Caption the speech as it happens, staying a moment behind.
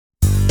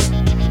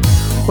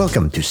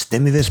Welcome to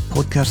Stemiverse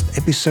podcast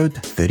episode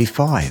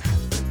 35.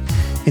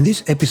 In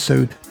this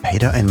episode,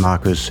 Peter and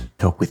Marcus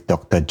talk with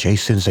Dr.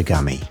 Jason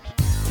Zagami.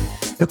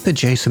 Dr.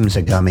 Jason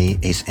Zagami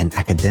is an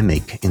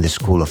academic in the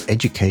School of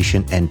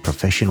Education and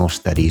Professional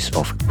Studies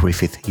of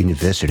Griffith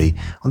University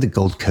on the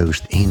Gold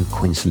Coast in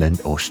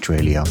Queensland,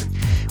 Australia,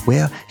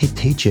 where he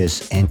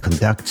teaches and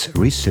conducts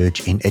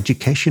research in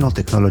educational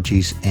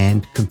technologies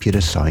and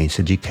computer science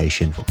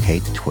education for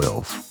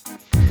K-12.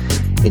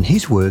 In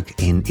his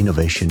work in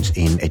innovations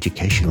in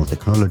educational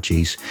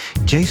technologies,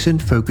 Jason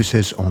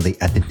focuses on the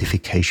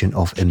identification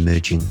of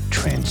emerging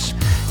trends,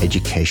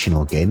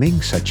 educational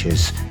gaming such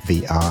as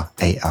VR,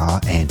 AR,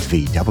 and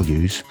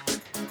VWs,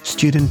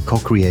 student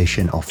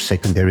co-creation of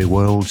secondary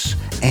worlds,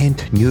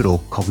 and neural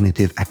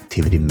cognitive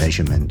activity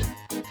measurement.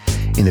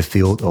 In the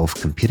field of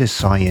computer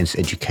science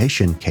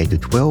education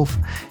K-12,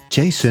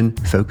 Jason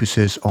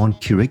focuses on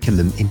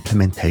curriculum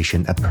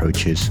implementation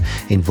approaches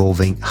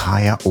involving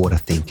higher order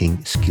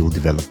thinking skill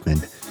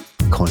development,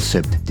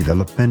 concept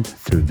development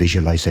through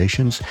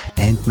visualizations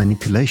and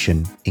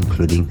manipulation,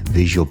 including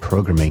visual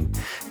programming,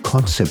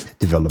 concept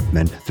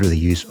development through the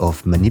use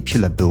of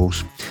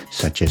manipulables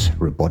such as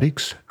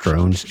robotics,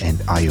 drones, and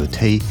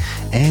IoT,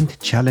 and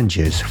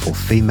challenges for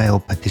female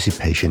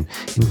participation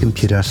in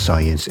computer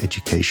science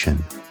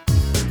education.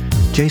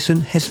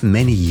 Jason has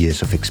many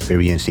years of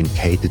experience in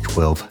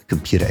K-12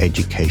 computer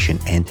education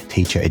and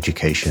teacher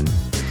education.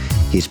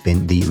 He's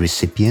been the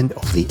recipient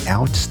of the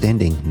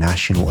Outstanding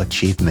National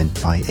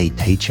Achievement by a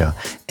Teacher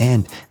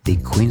and the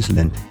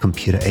Queensland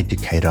Computer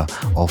Educator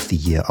of the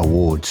Year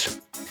awards.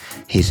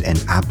 He's an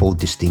Apple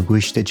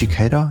Distinguished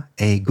Educator,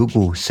 a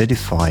Google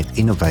Certified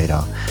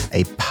Innovator,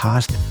 a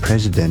past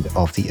president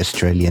of the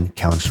Australian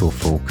Council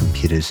for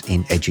Computers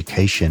in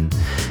Education,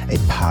 a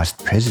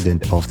past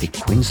president of the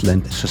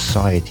Queensland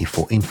Society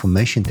for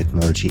Information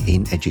Technology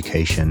in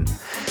Education,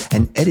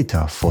 an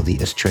editor for the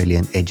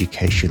Australian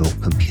Educational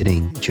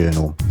Computing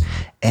Journal,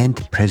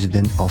 and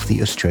president of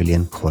the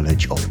Australian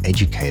College of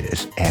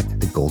Educators at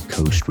the Gold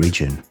Coast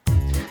region.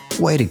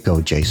 Way to go,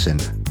 Jason.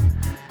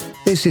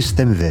 This is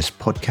Stemiverse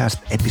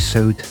podcast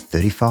episode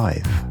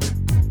 35.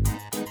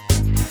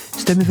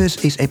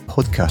 Stemiverse is a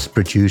podcast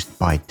produced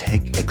by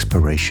Tech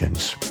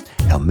Explorations.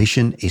 Our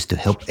mission is to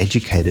help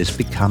educators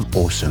become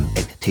awesome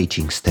at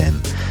teaching STEM,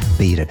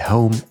 be it at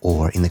home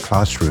or in the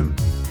classroom.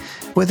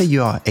 Whether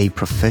you are a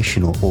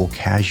professional or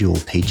casual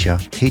teacher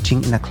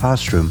teaching in a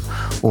classroom,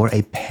 or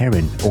a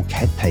parent or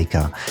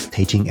caretaker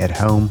teaching at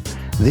home,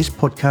 this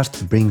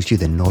podcast brings you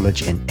the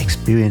knowledge and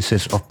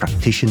experiences of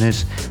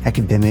practitioners,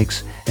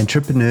 academics,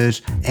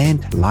 entrepreneurs,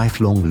 and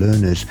lifelong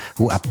learners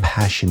who are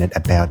passionate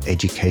about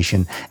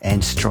education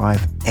and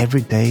strive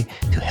every day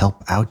to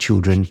help our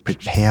children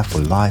prepare for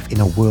life in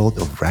a world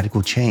of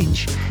radical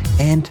change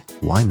and,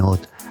 why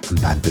not,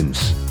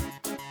 abundance.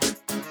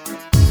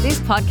 This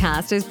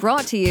podcast is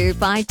brought to you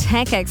by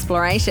Tech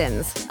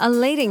Explorations, a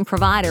leading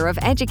provider of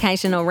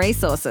educational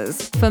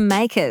resources for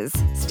makers,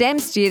 STEM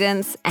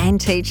students,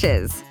 and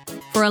teachers.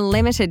 For a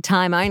limited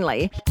time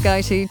only,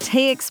 go to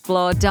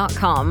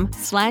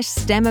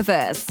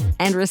texplore.com/Stemiverse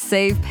and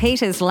receive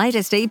Peter's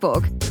latest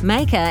ebook,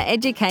 Maker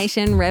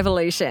Education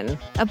Revolution,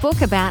 a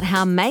book about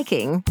how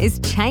making is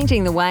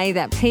changing the way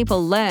that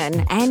people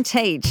learn and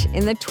teach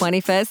in the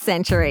 21st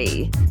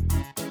century.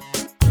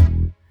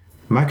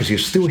 Marcus, you're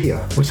still here.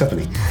 What's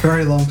happening?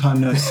 Very long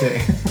time no see.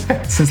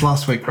 Since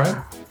last week, right?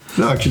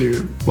 No,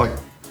 actually, like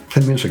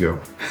 10 minutes ago.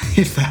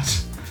 If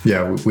that.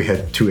 Yeah, we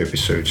had 2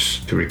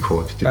 episodes to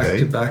record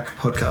today. Back-to-back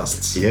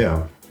podcasts.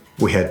 Yeah.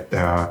 We had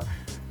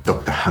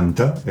Dr.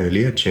 Hunter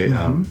earlier,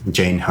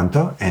 Jane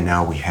Hunter, and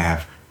now we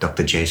have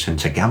Dr. Jason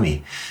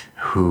Zagami,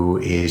 who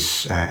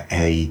is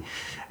a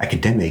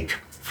academic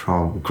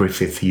from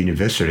Griffith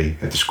University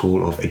at the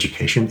School of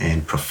Education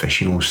and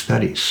Professional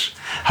Studies.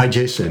 Hi,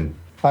 Jason.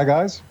 Hi,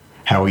 guys.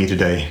 How are you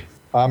today?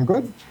 I'm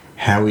good.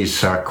 How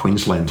is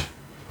Queensland,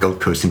 Gold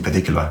Coast in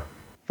particular?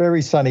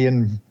 Very sunny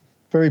and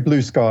very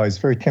blue skies.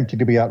 Very tempting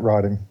to be out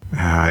riding.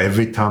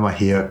 Every time I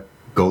hear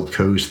Gold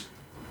Coast,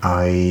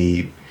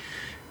 I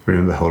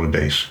remember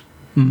holidays.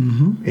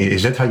 Mm-hmm.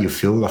 Is that how you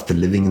feel after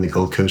living in the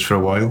Gold Coast for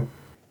a while?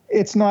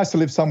 It's nice to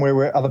live somewhere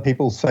where other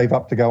people save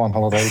up to go on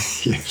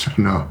holidays. Yes, I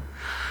know.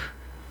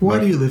 Why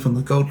do you live on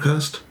the Gold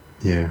Coast?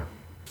 Yeah.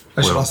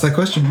 I should ask that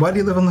question. Why do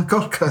you live on the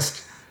Gold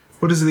Coast?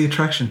 What is the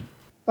attraction?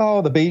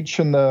 Oh, the beach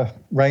and the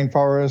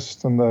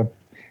rainforest and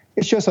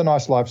it's just a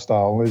nice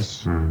lifestyle.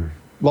 There's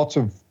lots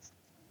of,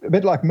 a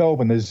bit like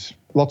Melbourne, there's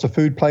lots of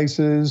food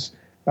places.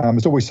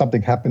 There's always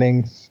something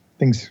happening,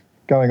 things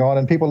going on,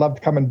 and people love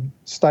to come and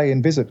stay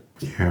and visit.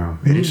 Yeah,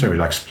 it is a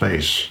relaxed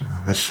place.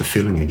 That's the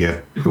feeling you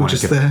get. We were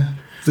just there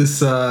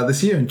this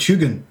year in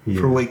Tugun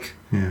for a week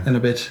and a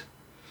bit.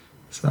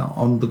 So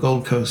on the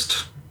Gold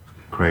Coast.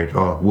 Great.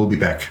 Oh, we'll be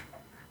back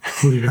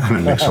on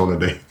the next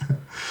holiday.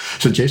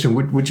 So Jason,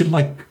 would you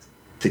like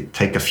to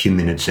take a few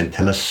minutes and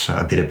tell us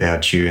a bit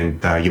about you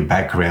and your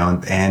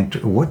background and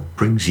what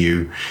brings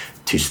you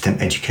to STEM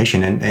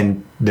education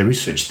and the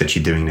research that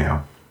you're doing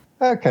now?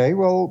 Okay,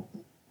 well,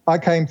 I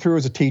came through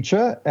as a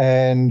teacher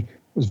and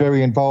was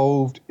very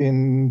involved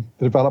in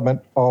the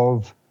development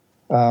of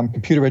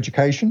computer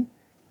education,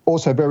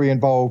 also very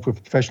involved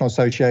with professional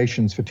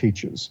associations for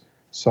teachers.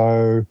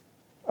 So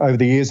over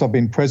the years, I've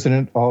been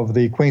president of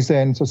the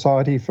Queensland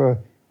Society for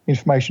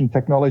Information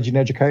Technology and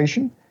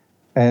Education,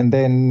 and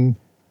then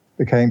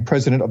became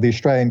president of the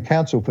Australian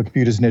Council for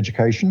Computers in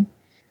Education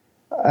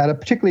at a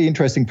particularly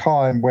interesting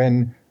time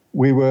when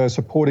we were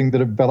supporting the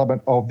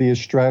development of the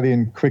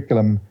Australian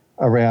curriculum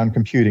around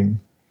computing.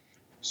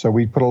 So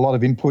we put a lot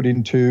of input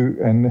into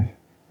and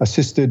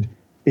assisted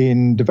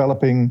in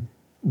developing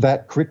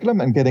that curriculum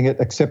and getting it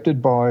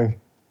accepted by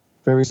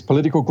various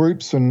political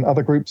groups and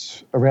other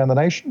groups around the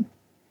nation.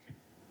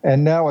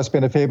 And now I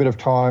spend a fair bit of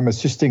time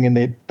assisting in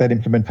that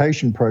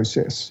implementation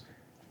process.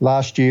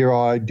 Last year,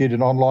 I did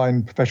an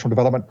online professional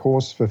development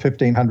course for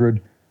 1,500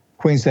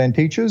 Queensland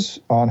teachers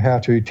on how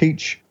to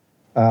teach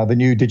the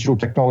new digital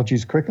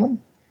technologies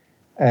curriculum.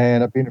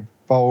 And I've been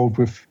involved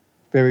with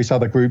various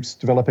other groups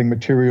developing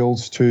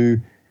materials to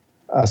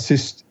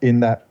assist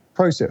in that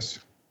process.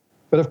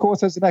 But of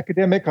course, as an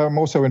academic, I'm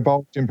also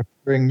involved in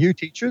preparing new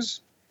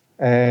teachers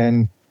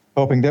and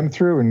helping them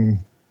through and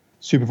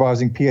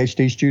supervising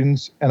PhD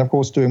students and, of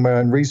course, doing my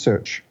own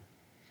research.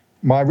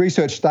 My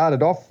research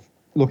started off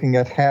looking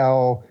at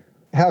how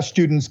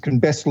students can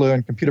best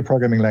learn computer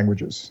programming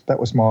languages. That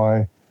was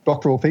my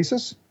doctoral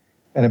thesis,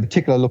 and in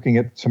particular looking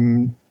at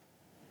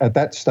at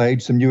that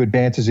stage, some new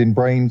advances in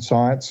brain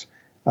science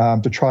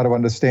to try to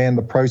understand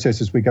the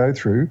processes we go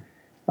through,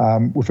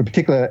 with a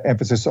particular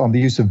emphasis on the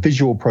use of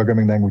visual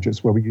programming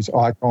languages, where we use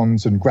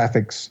icons and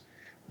graphics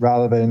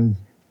rather than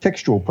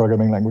textual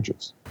programming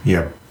languages.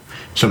 Yeah.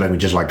 So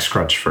languages like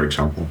Scratch, for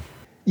example.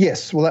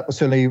 Yes, well, that was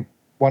certainly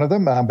one of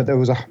them, but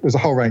there's a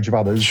whole range of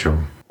others. Sure.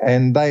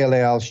 And they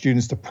allow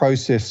students to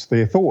process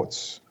their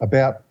thoughts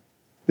about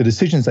the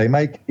decisions they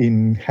make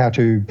in how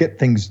to get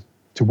things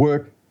to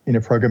work in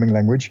a programming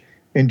language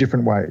in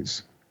different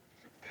ways.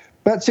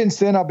 But since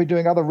then, I've been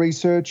doing other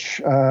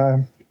research.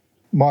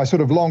 My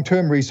sort of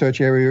long-term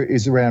research area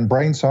is around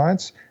brain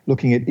science,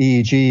 looking at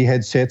EEG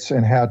headsets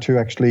and how to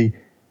actually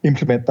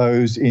implement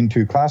those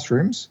into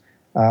classrooms,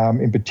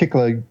 in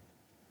particular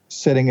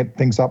setting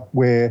things up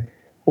where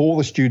all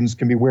the students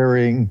can be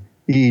wearing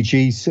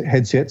EEG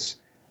headsets,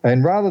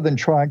 and rather than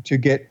trying to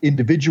get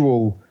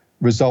individual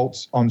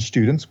results on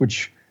students,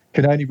 which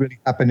can only really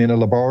happen in a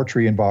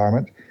laboratory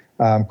environment,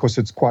 because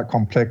it's quite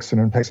complex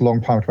and it takes a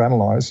long time to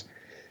analyse,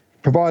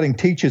 providing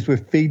teachers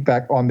with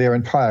feedback on their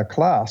entire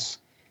class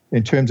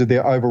in terms of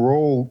their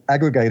overall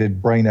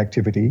aggregated brain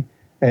activity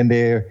and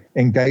their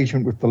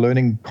engagement with the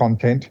learning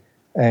content,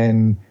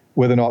 and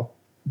whether or not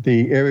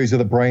the areas of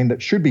the brain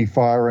that should be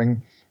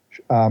firing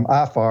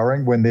are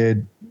firing when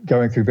they're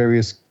going through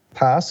various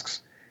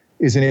tasks,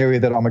 is an area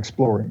that I'm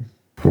exploring.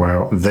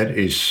 Wow, that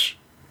is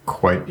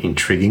quite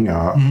intriguing.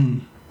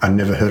 I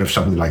never heard of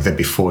something like that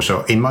before.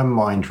 So in my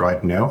mind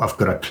right now, I've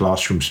got a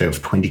classroom, say,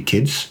 of 20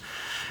 kids,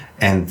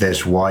 and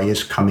there's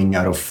wires coming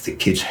out of the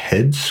kids'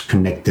 heads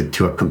connected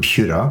to a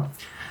computer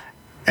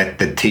at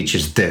the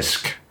teacher's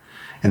desk.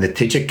 And the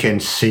teacher can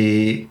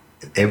see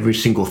every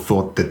single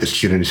thought that the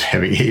student is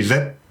having. Is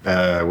that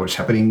what's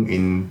happening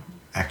in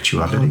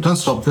actuality? Don't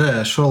stop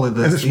there. Surely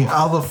there's the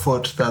other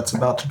foot that's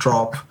about to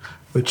drop,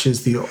 which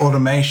is the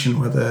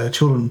automation where the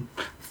children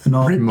are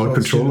not remote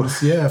control.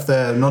 Yeah, if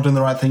they're not doing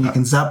the right thing, you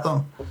can zap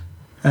them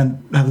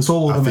and have this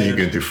all automated. I think you're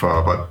going too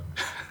far, but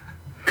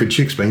could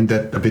you explain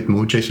that a bit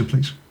more, Jason,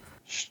 please?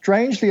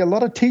 Strangely, a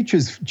lot of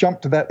teachers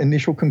jump to that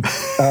initial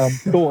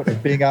thought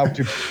of being able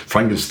to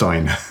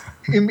Frankenstein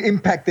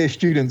impact their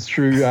students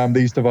through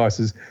these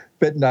devices.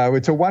 But no,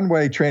 it's a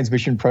one-way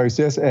transmission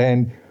process,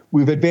 and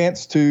we've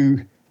advanced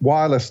to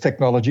wireless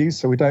technologies,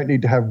 so we don't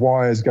need to have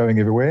wires going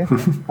everywhere.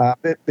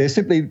 They're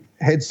simply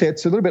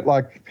headsets, a little bit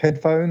like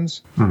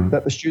headphones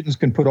that the students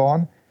can put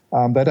on.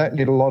 They don't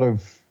need a lot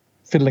of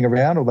fiddling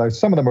around, although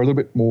some of them are a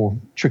little bit more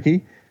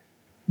tricky.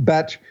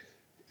 But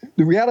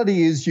the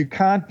reality is you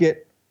can't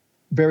get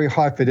very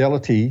high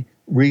fidelity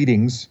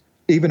readings,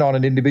 even on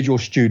an individual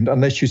student,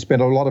 unless you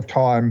spend a lot of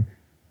time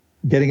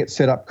getting it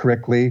set up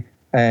correctly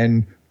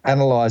and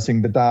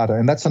analysing the data.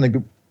 And that's something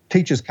that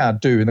teachers can't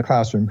do in the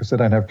classroom because they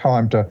don't have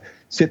time to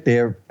sit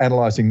there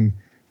analysing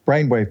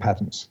brainwave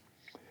patterns.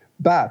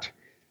 But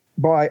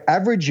by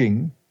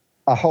averaging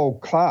a whole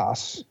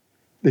class,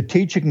 the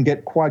teacher can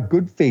get quite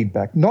good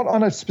feedback, not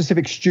on a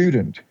specific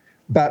student,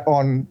 but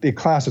on the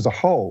class as a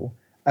whole,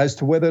 as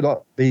to whether or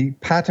not the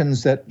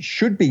patterns that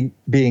should be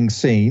being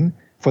seen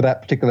for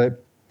that particular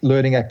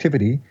learning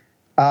activity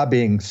are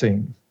being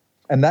seen.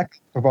 And that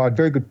can provide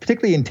very good,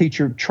 particularly in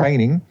teacher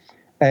training,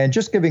 and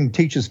just giving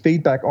teachers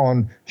feedback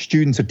on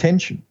students'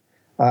 attention.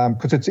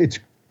 Because it's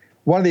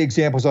one of the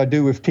examples I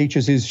do with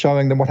teachers is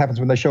showing them what happens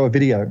when they show a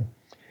video.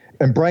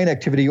 And brain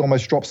activity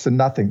almost drops to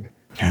nothing.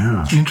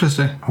 Yeah.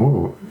 Interesting.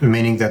 Oh,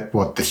 meaning that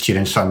what the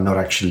students are not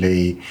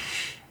actually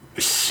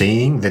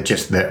seeing, they're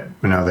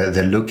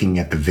looking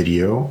at the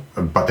video,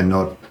 but they're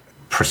not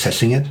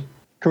processing it?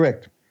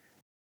 Correct.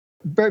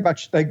 Very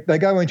much, they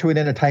go into an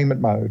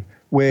entertainment mode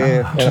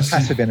where a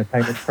passive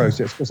entertainment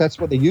process, because that's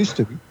what they're used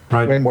to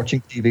when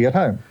watching TV at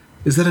home.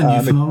 Is that a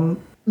new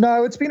phenomenon?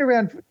 No, it's been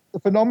around. The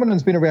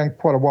phenomenon's been around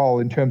quite a while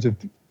in terms of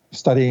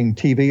studying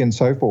TV and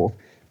so forth.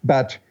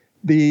 But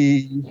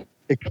the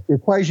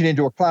equation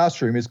into a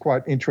classroom is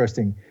quite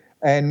interesting.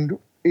 And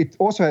it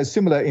also has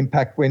similar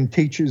impact when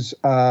teachers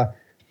are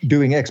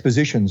doing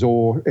expositions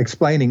or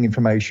explaining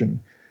information.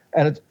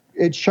 And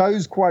it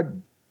shows quite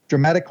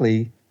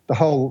dramatically the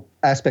whole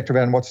aspect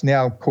around what's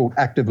now called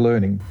active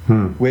learning,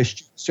 where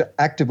students are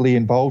actively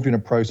involved in a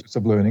process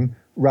of learning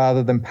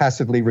rather than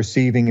passively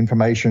receiving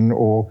information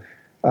or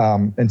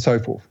and so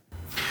forth.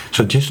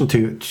 So Jason,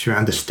 to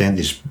understand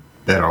this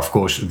better, of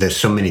course, there's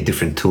so many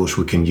different tools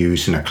we can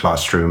use in a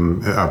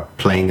classroom.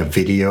 Playing a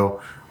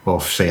video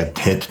of, say, a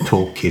TED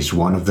Talk is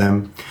one of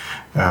them.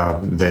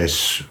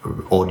 There's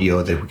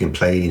audio that we can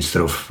play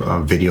instead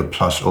of video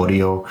plus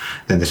audio.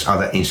 Then there's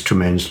other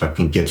instruments like we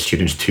can get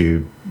students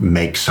to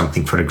make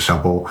something, for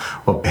example,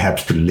 or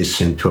perhaps to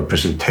listen to a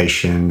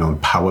presentation on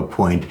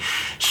PowerPoint.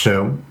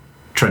 So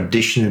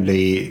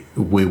traditionally,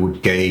 we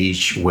would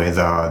gauge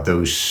whether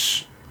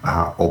those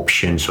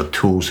options or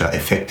tools are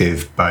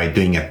effective by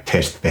doing a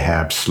test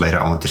perhaps later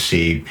on to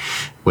see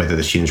whether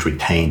the students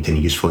retained any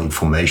useful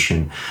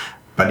information.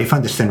 But if I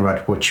understand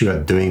right, what you are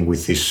doing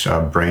with this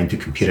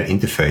brain-to-computer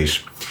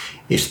interface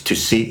is to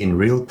see in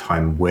real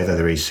time whether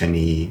there is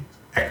any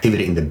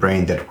activity in the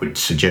brain that would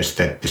suggest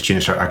that the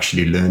students are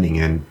actually learning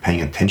and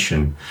paying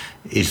attention.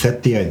 Is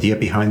that the idea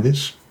behind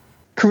this?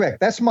 Correct.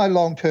 That's my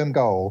long-term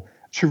goal,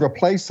 to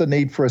replace the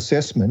need for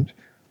assessment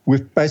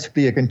with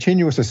basically a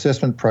continuous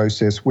assessment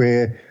process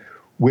where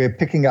we're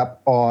picking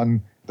up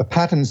on the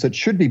patterns that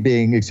should be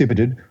being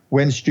exhibited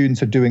when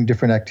students are doing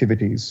different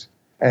activities.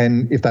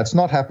 And if that's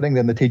not happening,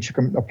 then the teacher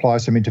can apply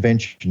some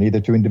intervention, either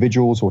to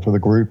individuals or to the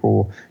group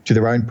or to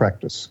their own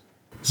practice.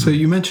 So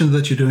you mentioned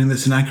that you're doing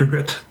this in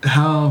aggregate.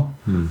 How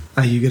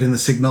are you getting the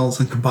signals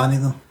and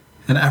combining them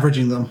and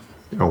averaging them?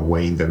 Or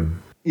weighing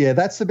them? Yeah,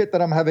 that's the bit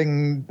that I'm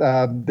having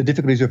the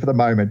difficulties with at the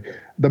moment.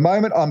 The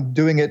moment I'm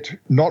doing it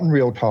not in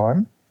real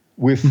time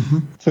with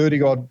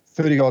 30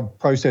 odd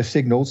process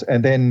signals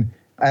and then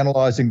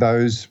analysing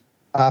those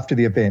after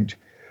the event.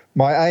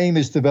 My aim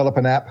is to develop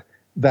an app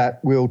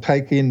that will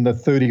take in the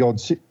 30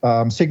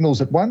 odd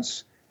signals at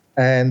once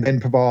and then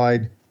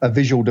provide a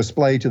visual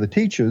display to the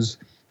teachers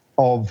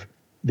of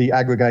the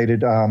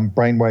aggregated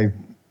brainwave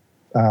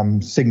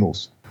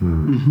signals.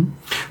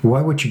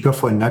 Why would you go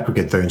for an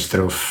aggregate though instead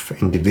of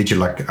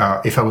individual? Like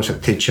if I was a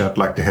teacher, I'd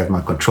like to have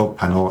my control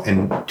panel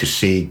and to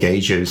see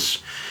gauges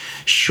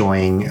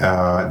showing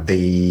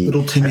the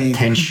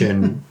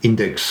attention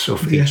index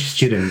of each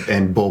student,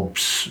 and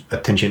Bob's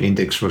attention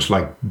index was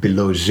like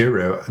below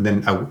 0. And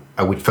then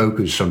I would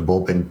focus on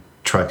Bob and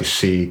try to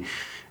see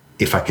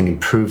if I can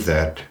improve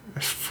that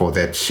for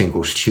that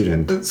single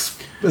student. It's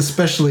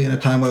especially in a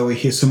time where we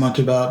hear so much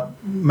about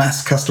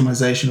mass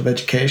customization of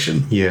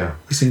education. Yeah.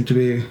 We seem to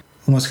be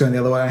almost going the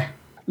other way.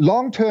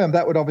 Long term,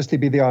 that would obviously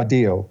be the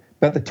ideal.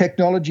 But the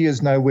technology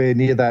is nowhere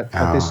near that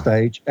at this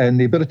stage, and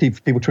the ability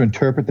for people to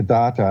interpret the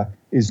data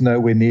is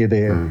nowhere near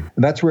there. And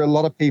that's where a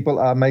lot of people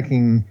are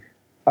making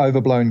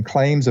overblown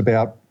claims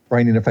about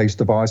brain interface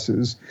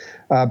devices,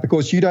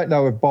 because you don't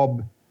know if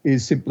Bob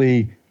is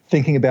simply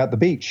thinking about the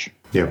beach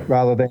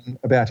rather than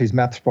about his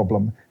maths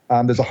problem.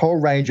 There's a whole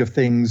range of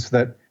things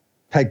that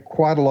take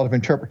quite a lot of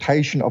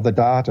interpretation of the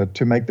data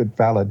to make that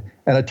valid,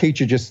 and a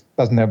teacher just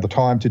doesn't have the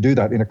time to do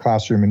that in a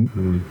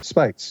classroom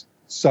space.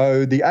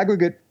 So the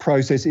aggregate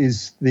process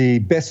is the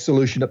best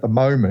solution at the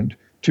moment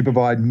to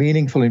provide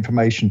meaningful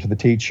information to the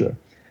teacher.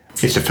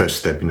 It's the first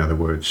step, in other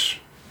words.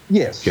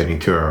 Yes. Getting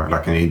to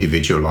like an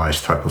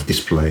individualized type of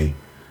display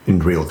in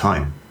real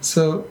time.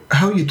 So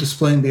how are you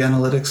displaying the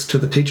analytics to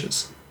the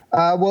teachers?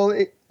 Well,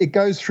 it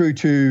goes through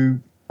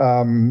to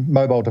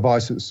mobile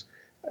devices.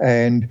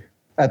 And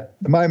at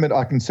the moment,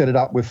 I can set it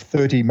up with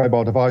 30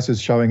 mobile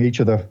devices showing each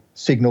of the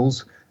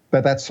signals,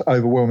 but that's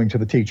overwhelming to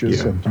the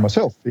teachers and to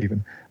myself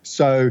even.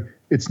 So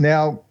it's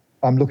now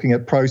I'm looking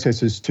at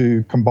processes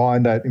to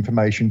combine that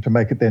information to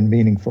make it then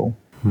meaningful.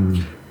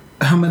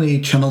 How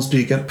many channels do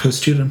you get per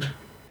student?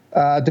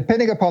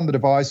 Depending upon the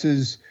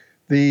devices,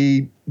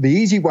 the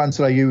easy ones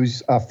that I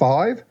use are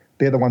 5.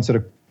 They're the ones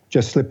that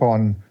just slip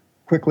on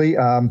quickly.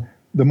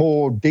 The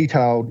more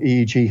detailed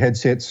EEG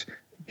headsets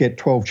get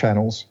 12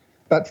 channels.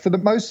 But for the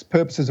most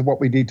purposes of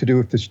what we need to do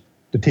with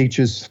the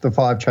teachers, the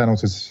 5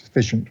 channels is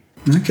sufficient.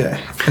 Okay.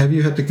 Have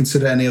you had to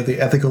consider any of the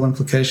ethical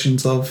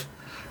implications of,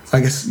 I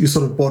guess, you're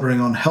sort of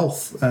bordering on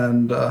health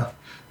and, I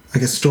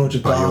guess, storage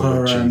of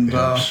data and,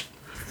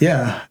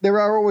 There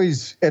are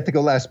always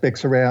ethical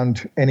aspects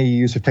around any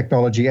use of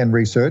technology and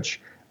research,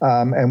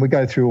 and we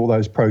go through all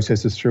those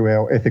processes through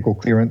our ethical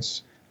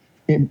clearance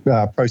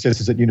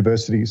processes at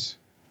universities.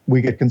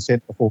 We get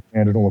consent before we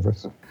hand it all of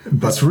us.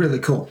 That's really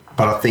cool.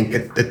 But I think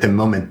at the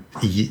moment,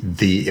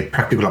 the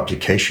practical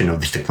application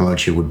of this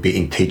technology would be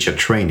in teacher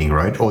training,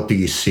 right? Or do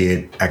you see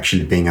it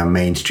actually being a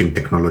mainstream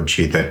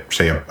technology that,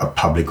 say, a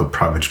public or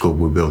private school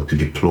will be able to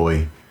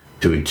deploy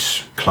to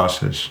its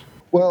classes?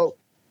 Well,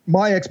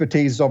 My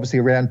expertise is obviously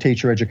around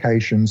teacher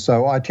education,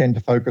 so I tend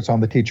to focus on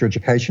the teacher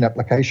education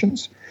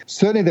applications.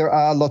 Certainly there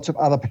are lots of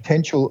other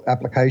potential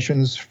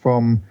applications,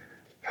 from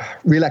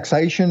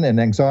relaxation and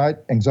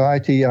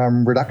anxiety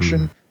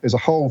reduction. There's a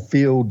whole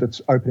field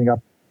that's opening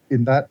up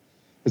in that.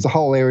 There's a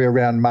whole area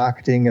around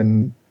marketing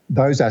and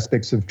those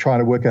aspects of trying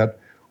to work out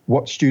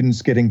what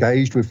students get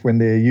engaged with when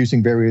they're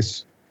using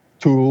various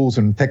tools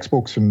and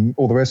textbooks and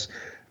all the rest.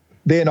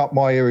 They're not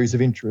my areas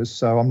of interest,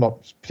 so I'm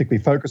not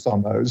particularly focused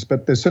on those,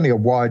 but there's certainly a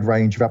wide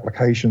range of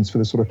applications for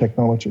this sort of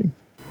technology.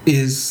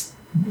 Is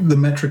the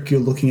metric you're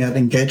looking at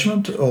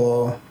engagement,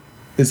 or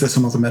is there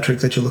some other metric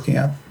that you're looking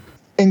at?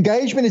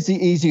 Engagement is the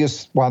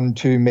easiest one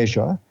to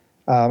measure.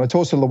 It's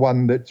also the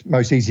one that's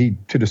most easy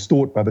to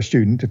distort by the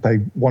student if they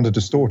want to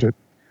distort it.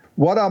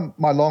 What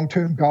my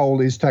long-term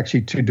goal is to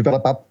actually to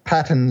develop up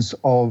patterns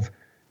of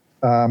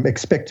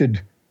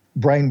expected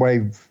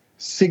brainwave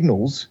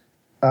signals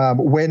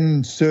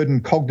when certain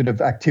cognitive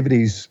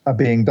activities are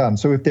being done.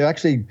 So if they're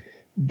actually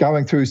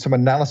going through some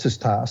analysis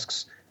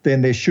tasks,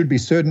 then there should be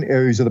certain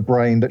areas of the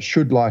brain that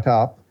should light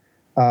up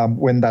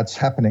when that's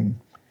happening.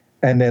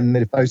 And then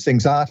if those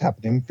things aren't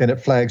happening, then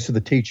it flags to the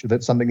teacher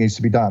that something needs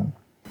to be done.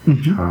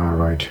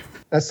 Right.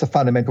 That's the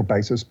fundamental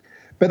basis.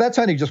 But that's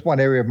only just one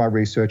area of my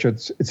research.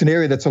 It's an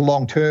area that's a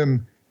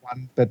long-term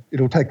one, that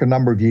it'll take a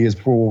number of years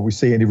before we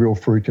see any real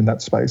fruit in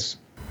that space.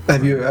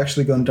 Have you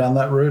actually gone down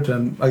that route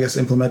and, I guess,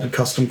 implemented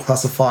custom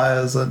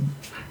classifiers and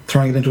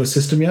throwing it into a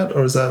system yet,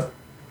 or is that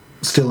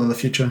still in the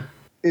future?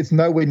 It's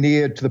nowhere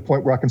near to the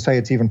point where I can say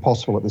it's even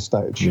possible at this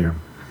stage. Yeah.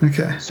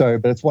 Okay. So,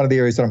 but it's one of the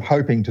areas that I'm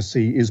hoping to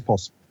see is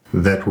possible.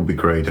 That would be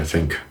great, I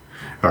think.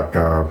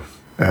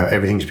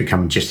 Everything's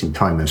becoming just in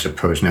time, I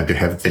suppose, now to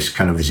have this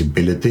kind of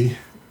visibility.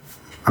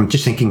 I'm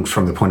just thinking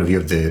from the point of view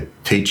of the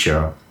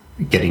teacher,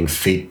 getting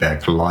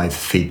feedback, live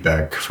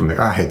feedback from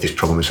I had this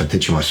problem as a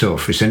teacher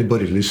myself. Is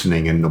anybody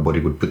listening? And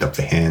nobody would put up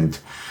the hand.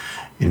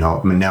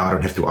 Now I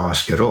don't have to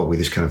ask at all with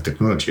this kind of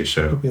technology.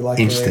 So like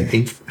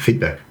instant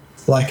feedback.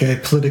 Like a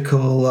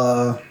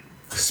political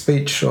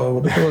speech or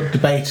what do you call it,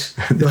 debate.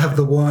 You'll have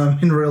the worm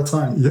in real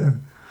time. Yeah.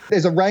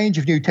 There's a range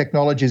of new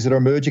technologies that are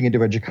emerging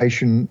into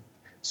education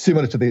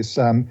similar to this.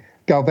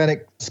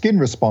 Galvanic skin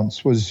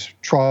response was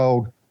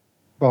trialled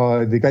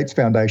by the Gates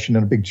Foundation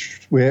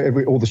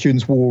where all the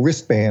students wore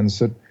wristbands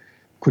that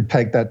could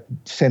take that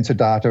sensor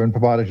data and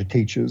provide it to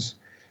teachers.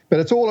 But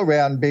it's all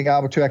around being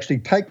able to actually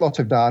take lots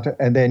of data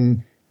and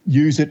then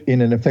use it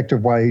in an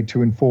effective way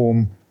to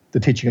inform the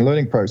teaching and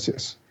learning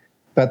process.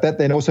 But that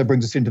then also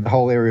brings us into the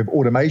whole area of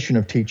automation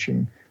of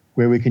teaching,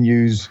 where we can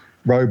use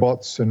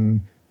robots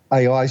and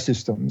AI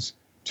systems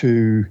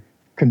to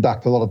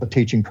conduct a lot of the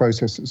teaching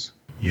processes.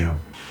 Yeah.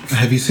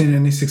 Have you seen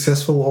any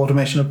successful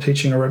automation of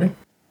teaching already?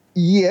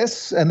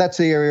 Yes, and that's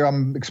the area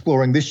I'm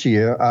exploring this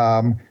year.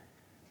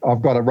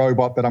 I've got a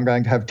robot that I'm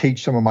going to have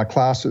teach some of my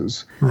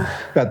classes.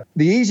 But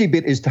the easy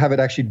bit is to have it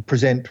actually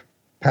present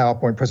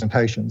PowerPoint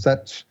presentations.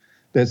 That's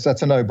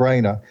a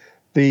no-brainer.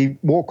 The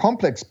more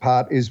complex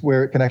part is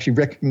where it can actually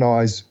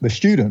recognize the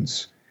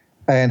students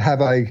and have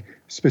a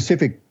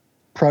specific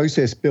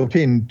process built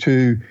in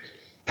to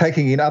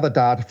taking in other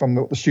data from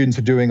what the students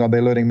are doing on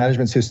their learning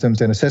management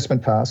systems and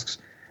assessment tasks,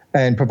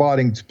 and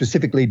providing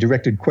specifically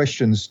directed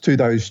questions to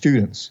those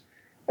students.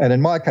 And in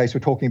my case, we're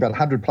talking about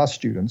 100 plus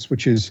students,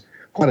 which is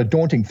quite a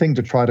daunting thing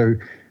to try to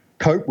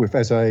cope with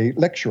as a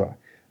lecturer.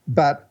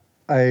 But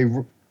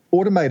an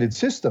automated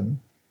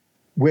system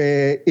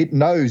where it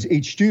knows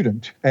each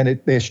student and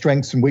their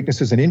strengths and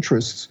weaknesses and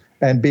interests,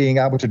 and being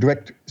able to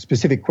direct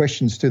specific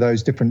questions to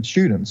those different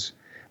students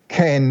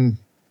can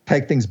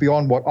take things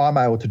beyond what I'm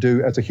able to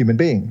do as a human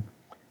being.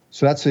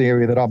 So that's the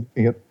area that I'm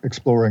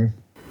exploring.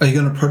 Are you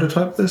going to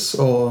prototype this,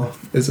 or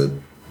is it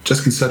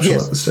just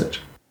conceptual at this stage?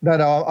 No,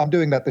 I'm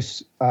doing that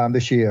this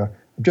year.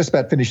 I'm just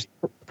about finished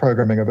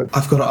programming of it.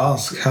 I've got to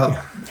ask,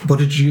 what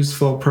did you use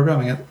for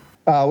programming it?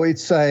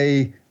 It's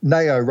a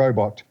Neo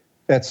robot.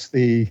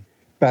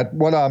 But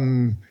what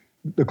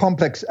the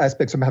complex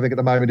aspects I'm having at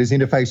the moment is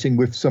interfacing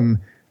with some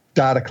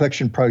data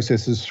collection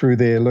processes through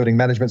their learning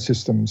management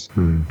systems.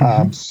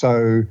 Mm-hmm.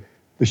 So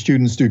the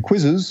students do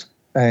quizzes,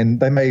 and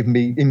they may even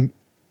be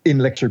in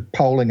lecture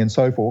polling and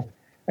so forth,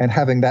 and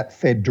having that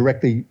fed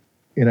directly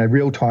in a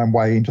real-time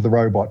way into the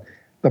robot.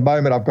 The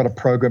moment I've got to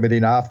program it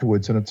in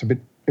afterwards,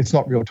 and it's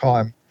not real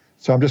time.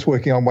 So I'm just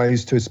working on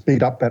ways to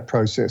speed up that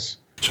process.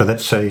 So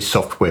that's a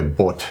software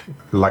bot,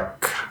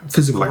 like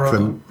physical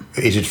robot.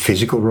 Is it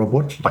physical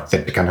robot, like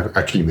that can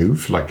actually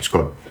move, like it's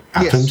got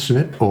atoms in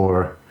it,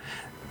 or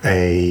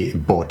a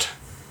bot,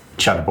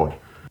 chatbot?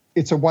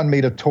 It's a 1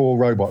 meter tall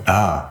robot.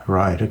 Ah,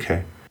 right,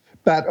 okay.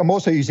 But I'm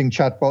also using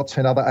chatbots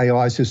and other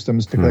AI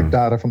systems to collect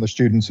data from the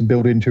students and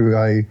build into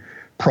a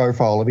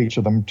profile of each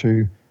of them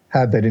to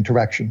have that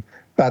interaction.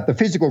 But the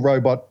physical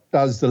robot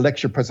does the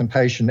lecture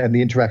presentation and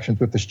the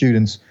interactions with the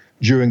students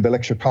during the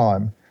lecture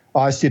time.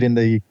 I sit in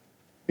the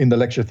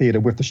lecture theatre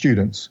with the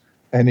students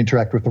and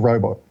interact with the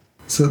robot.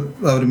 So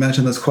I would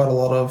imagine there's quite a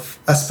lot of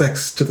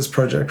aspects to this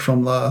project,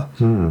 from the,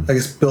 I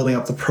guess, building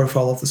up the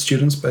profile of the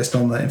students based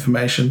on the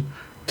information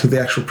to the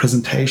actual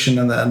presentation,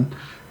 and then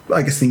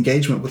I guess, the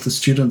engagement with the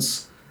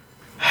students,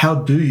 how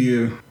do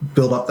you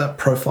build up that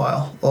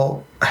profile,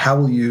 or how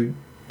will you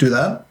do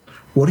that?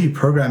 What are you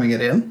programming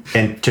it in?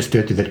 And just to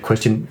add to that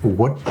question,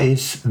 what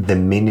is the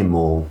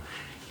minimal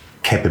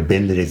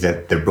capability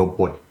that the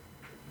robot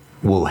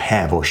will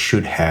have or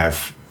should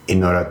have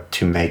in order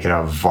to make it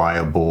a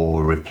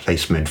viable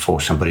replacement for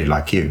somebody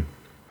like you?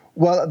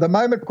 Well, at the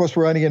moment, because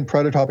we're only in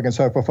prototyping and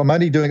so forth, I'm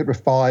only doing it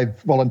with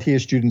 5 volunteer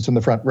students in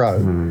the front row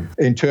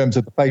in terms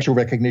of the facial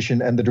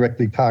recognition and the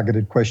directly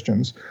targeted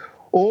questions.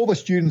 All the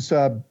students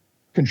are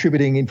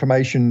contributing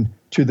information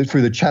through the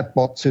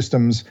chatbot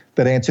systems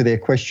that answer their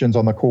questions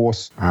on the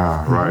course,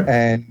 right.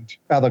 and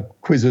other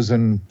quizzes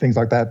and things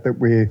like that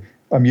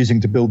I'm using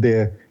to build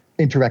their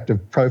interactive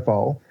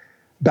profile.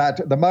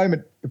 But at the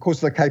moment, because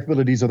of the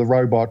capabilities of the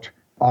robot,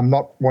 I'm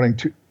not wanting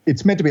to.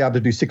 It's meant to be able to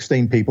do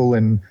 16 people,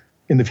 and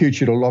in the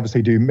future, it'll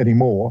obviously do many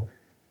more.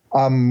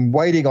 I'm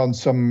waiting on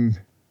some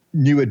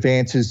new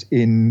advances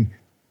in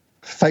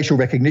facial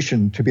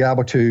recognition to be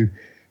able to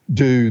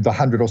do the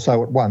 100 or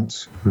so at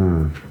once.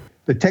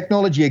 The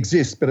technology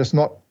exists, but it's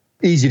not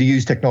easy to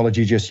use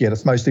technology just yet.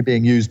 It's mostly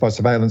being used by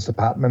surveillance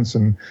departments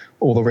and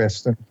all the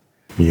rest.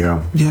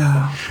 Yeah.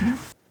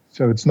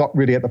 So it's not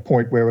really at the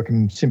point where we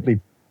can simply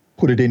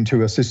put it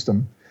into a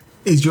system.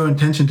 Is your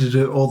intention to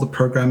do all the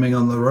programming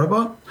on the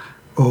robot,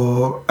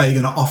 or are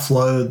you going to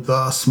offload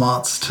the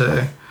smarts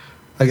to,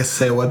 I guess,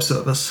 say a web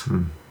service?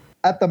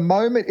 At the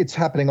moment, it's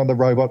happening on the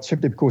robot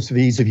simply because of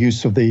the ease of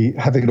use of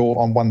having it all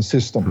on one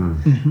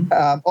system.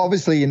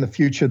 Obviously, in the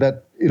future,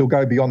 that it'll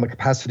go beyond the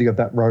capacity of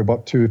that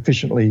robot to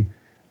efficiently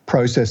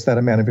process that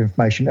amount of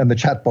information, and the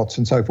chatbots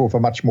and so forth are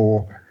much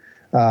more.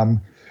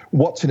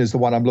 Watson is the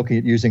one I'm looking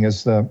at using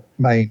as the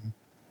main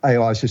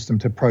AI system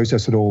to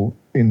process it all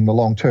in the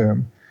long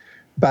term.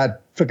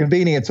 But for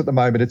convenience at the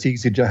moment, it's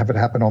easy to have it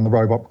happen on the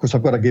robot because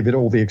I've got to give it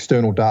all the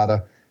external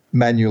data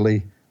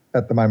manually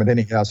at the moment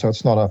anyhow, so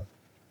it's not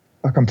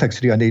a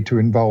complexity I need to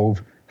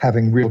involve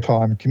having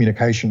real-time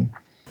communication.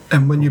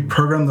 And when you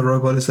program the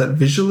robot, is that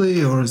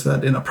visually, or is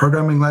that in a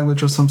programming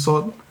language of some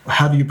sort?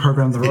 How do you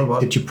program the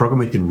robot? Did you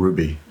program it in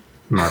Ruby?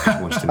 Mark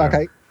wants to know.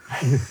 Okay.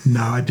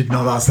 No, I did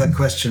not ask that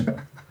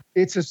question.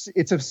 It's a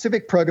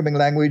specific programming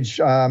language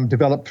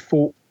developed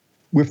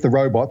with the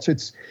robots.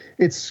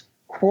 It's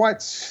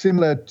quite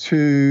similar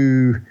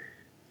to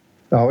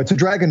it's a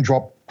drag and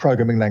drop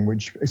programming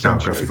language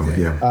essentially.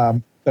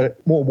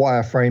 But more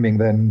wireframing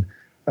than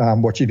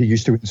what you'd be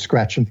used to in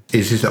Scratch.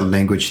 Is this a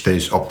language that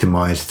is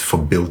optimized for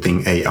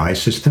building AI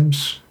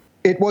systems?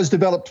 It was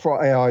developed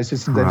for AI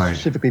systems and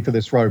specifically for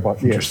this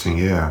robot. Interesting,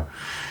 yeah.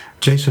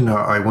 Jason,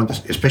 I want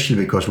to, especially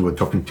because we were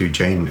talking to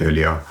Jane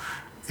earlier,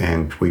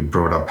 and we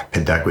brought up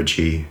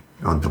pedagogy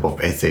on top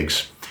of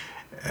ethics.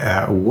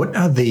 What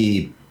are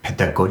the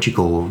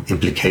pedagogical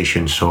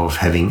implications of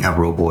having a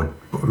robot,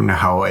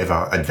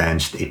 however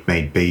advanced it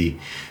may be,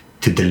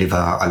 to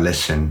deliver a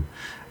lesson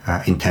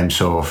in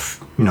terms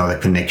of the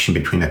connection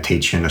between a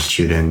teacher and a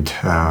student?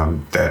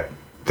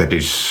 That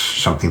is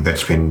something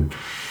that's been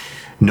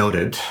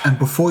noted. And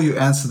before you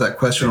answer that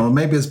question, or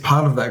maybe as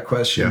part of that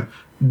question,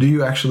 do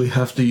you actually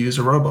have to use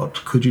a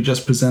robot? Could you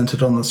just present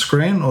it on the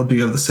screen, or do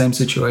you have the same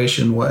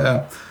situation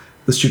where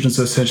the students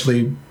are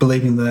essentially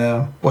believing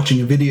they're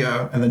watching a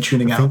video and then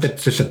tuning out? I think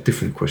that's just a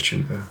different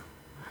question.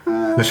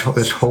 Let's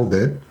hold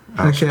it.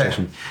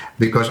 Okay.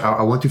 Because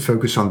I want to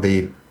focus on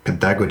the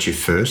pedagogy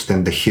first,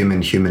 and the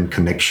human-human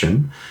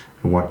connection,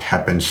 what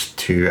happens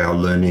to our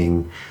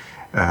learning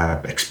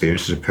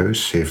experience, I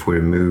suppose, if we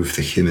remove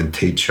the human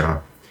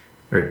teacher,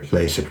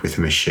 replace it with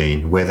a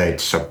machine, whether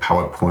it's a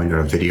PowerPoint or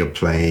a video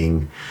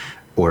playing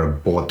or a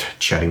bot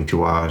chatting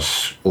to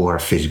us or a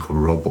physical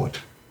robot.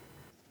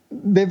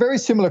 They're very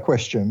similar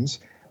questions.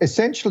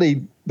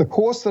 Essentially, the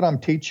course that I'm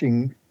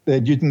teaching,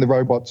 they're using the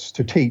robots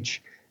to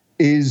teach,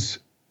 is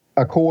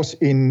a course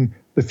in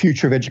the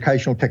future of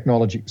educational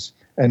technologies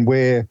and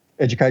where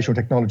educational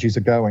technologies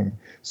are going.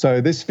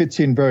 So this fits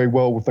in very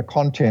well with the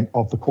content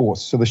of the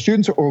course. So the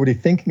students are already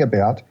thinking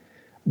about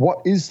what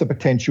is the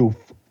potential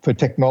for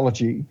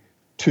technology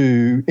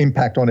to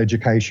impact on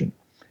education.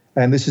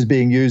 And this is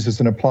being used as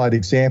an applied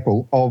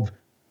example of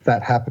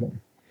that happening.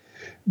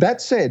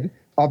 That said,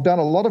 I've done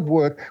a lot of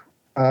work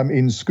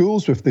in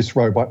schools with this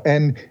robot,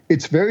 and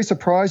it's very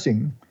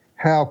surprising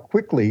how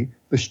quickly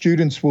the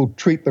students will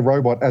treat the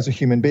robot as a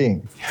human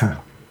being. Yeah.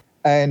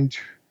 And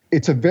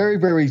it's a very,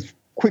 very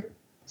quick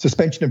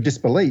suspension of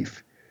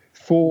disbelief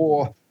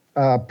for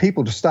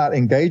people to start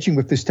engaging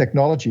with this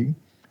technology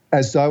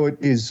as though it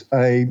is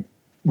a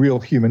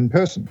real human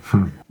person.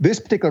 This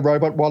particular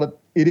robot, while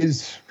it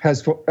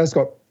has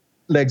got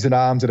legs and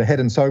arms and a head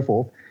and so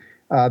forth,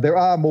 there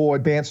are more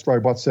advanced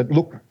robots that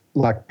look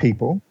like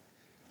people.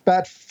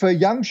 But for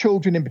young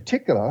children in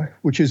particular,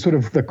 which is sort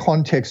of the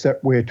context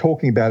that we're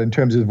talking about in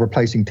terms of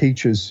replacing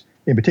teachers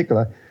in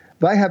particular,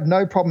 they have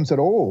no problems at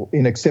all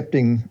in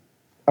accepting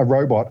a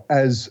robot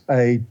as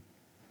a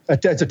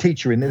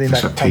teacher in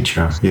that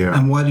context. Yeah.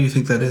 And why do you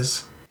think that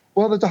is?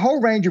 Well, there's a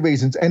whole range of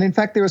reasons. And in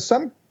fact, there is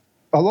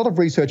a lot of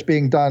research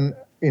being done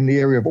in the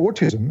area of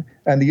autism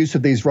and the use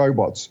of these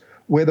robots.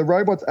 where the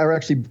robots are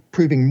actually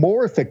proving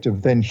more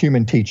effective than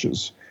human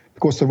teachers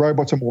because the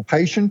robots are more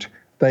patient,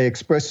 they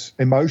express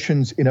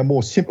emotions in a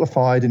more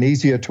simplified and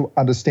easier to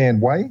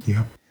understand way,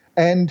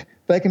 and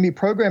they can be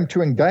programmed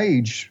to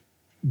engage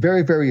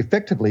very, very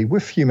effectively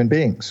with human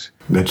beings.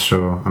 That's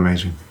so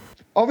amazing.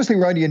 Obviously,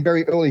 we're only in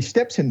very early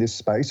steps in this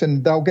space,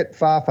 and they'll get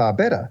far, far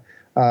better,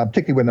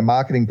 particularly when the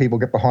marketing people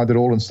get behind it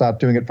all and start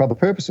doing it for other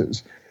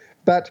purposes.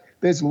 But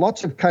there's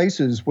lots of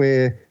cases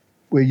where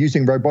we're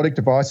using robotic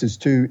devices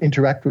to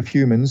interact with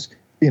humans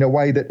in a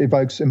way that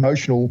evokes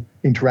emotional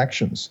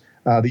interactions.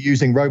 They're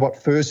using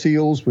robot fur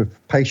seals with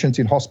patients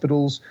in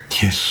hospitals.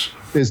 Yes.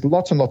 There's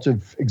lots and lots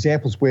of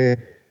examples where...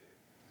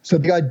 So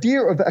the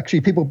idea of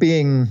actually people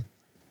being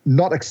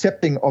not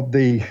accepting of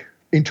the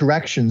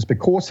interactions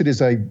because it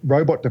is a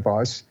robot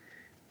device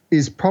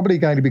is probably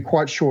going to be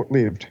quite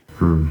short-lived.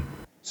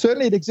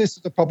 Certainly it exists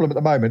as a problem at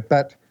the moment,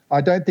 but I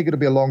don't think it'll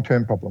be a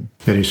long-term problem.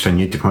 It is a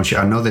new technology.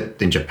 I know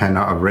that in Japan,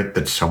 I read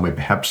that somewhere,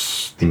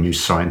 perhaps the New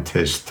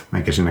Scientist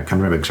magazine, I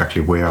can't remember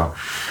exactly where,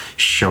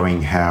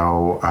 showing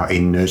how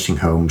in nursing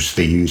homes,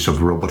 the use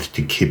of robots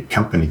to keep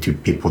company to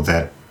people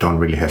that don't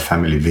really have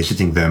family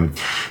visiting them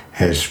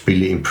has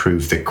really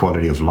improved the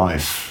quality of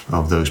life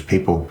of those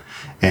people.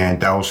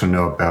 And I also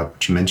know about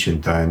what you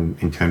mentioned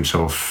in terms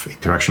of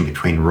interaction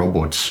between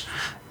robots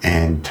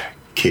and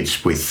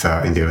kids with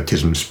in the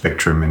autism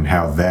spectrum, and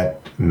how that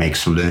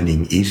makes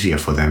learning easier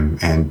for them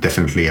and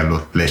definitely a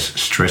lot less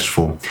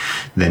stressful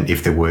than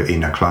if they were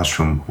in a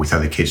classroom with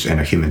other kids and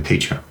a human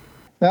teacher.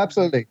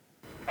 Absolutely.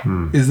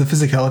 Is the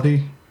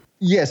physicality?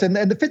 Yes, and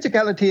the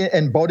physicality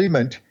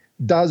embodiment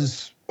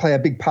does play a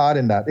big part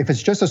in that. If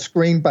it's just a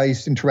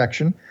screen-based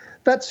interaction,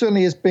 that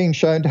certainly is being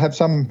shown to have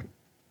some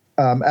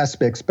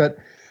aspects, but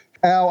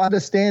our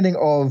understanding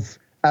of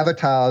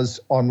avatars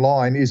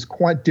online is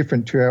quite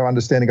different to our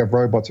understanding of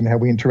robots and how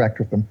we interact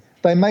with them.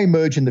 They may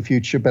merge in the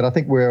future, but I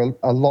think we're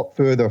a lot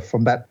further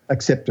from that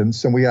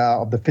acceptance than we are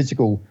of the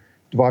physical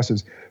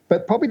devices.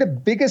 But probably the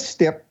biggest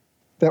step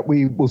that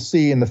we will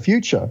see in the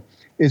future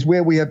is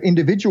where we have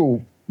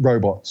individual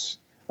robots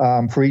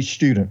for each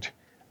student.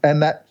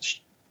 And that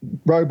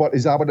robot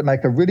is able to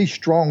make a really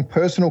strong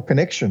personal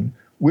connection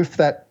with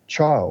that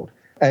child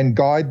and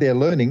guide their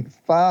learning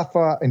far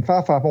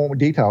more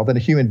detail than a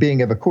human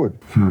being ever could.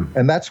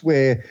 And that's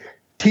where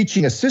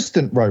teaching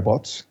assistant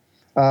robots,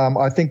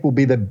 I think, will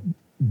be the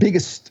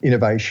biggest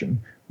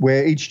innovation,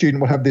 where each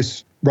student will have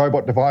this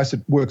robot device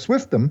that works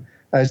with them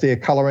as they're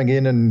colouring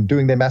in and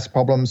doing their maths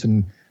problems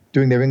and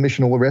doing their English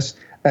and all the rest,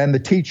 and the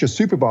teacher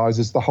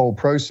supervises the whole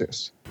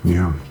process.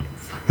 Yeah,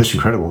 that's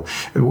incredible.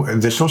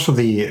 There's also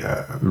the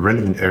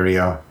relevant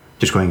area,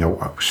 just going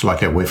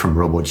slightly away from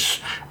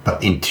robots,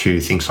 but into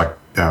things like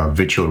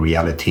virtual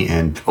reality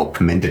and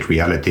augmented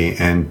reality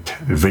and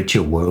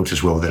virtual worlds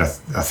as well, that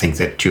I think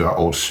that you are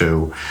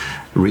also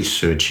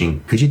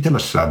researching. Could you tell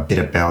us a bit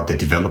about the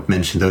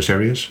developments in those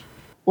areas?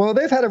 Well,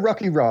 they've had a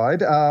rocky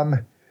ride.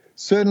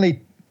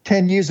 Certainly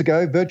 10 years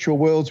ago, virtual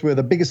worlds were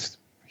the biggest,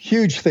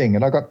 huge thing,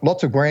 and I got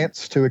lots of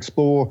grants to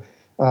explore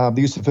the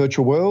use of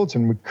virtual worlds,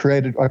 and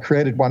I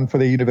created one for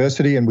the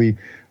university, and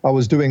I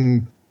was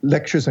doing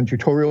lectures and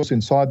tutorials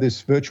inside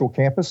this virtual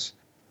campus,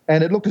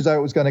 and it looked as though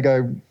it was going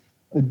to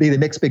be the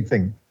next big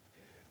thing.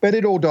 But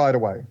it all died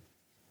away.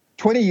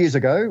 20 years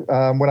ago,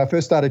 when I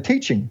first started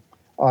teaching,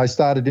 I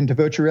started into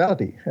virtual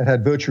reality and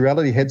had virtual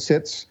reality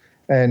headsets,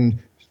 and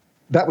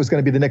that was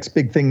going to be the next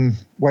big thing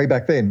way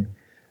back then.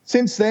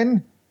 Since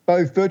then,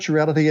 both virtual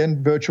reality and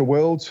virtual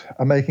worlds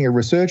are making a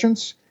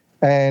resurgence,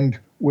 and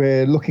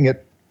we're looking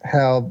at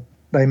how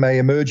they may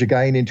emerge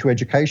again into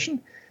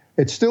education.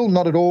 It's still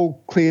not at all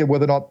clear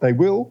whether or not they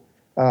will,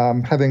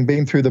 having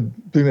been through the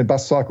boom and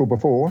bust cycle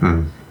before.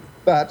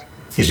 But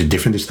is it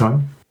different this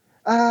time?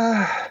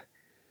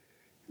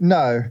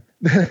 No.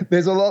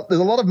 There's a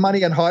lot of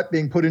money and hype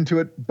being put into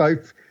it,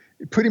 both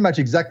pretty much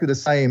exactly the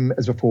same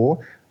as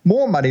before.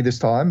 More money this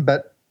time,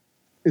 but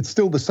it's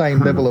still the same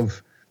level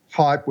of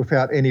hype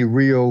without any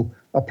real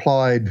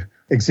applied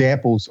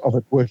examples of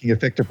it working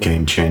effectively.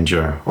 Game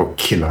changer or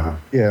killer.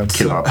 Yeah.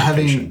 Killer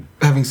application.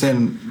 Having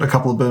seen a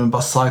couple of boom and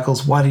bust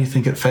cycles, why do you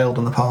think it failed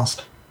in the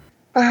past?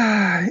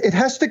 It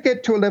has to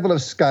get to a level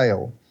of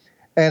scale,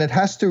 and it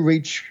has to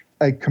reach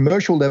a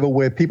commercial level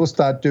where people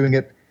start doing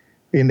it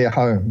in their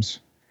homes.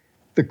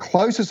 The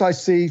closest I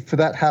see for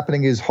that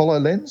happening is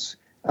HoloLens.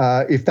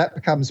 If that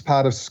becomes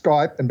part of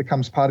Skype and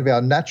becomes part of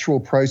our natural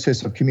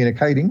process of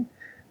communicating.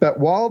 But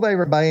while they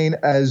remain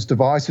as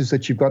devices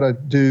that you've got to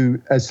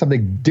do as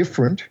something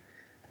different,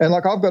 and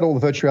like I've got all the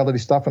virtual reality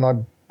stuff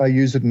and I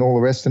use it and all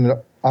the rest, and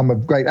I'm a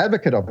great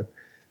advocate of it.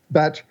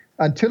 But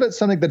until it's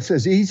something that's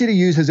as easy to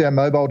use as our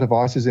mobile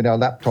devices and our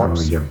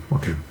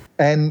laptops,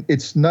 and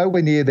it's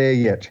nowhere near there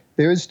yet.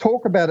 There is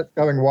talk about it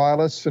going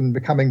wireless and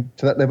becoming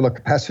to that level of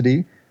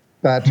capacity,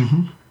 but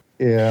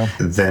yeah.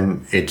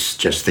 Then it's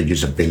just the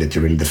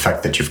usability, really, the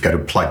fact that you've got to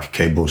plug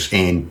cables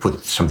in,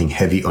 put something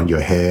heavy on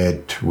your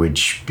head,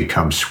 which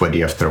becomes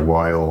sweaty after a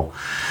while.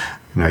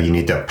 You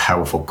need a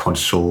powerful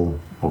console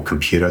or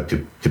computer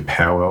to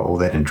power all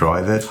that and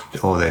drive it.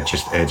 All that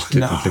just adds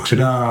to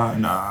complexity.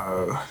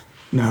 No.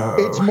 No.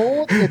 It's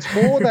more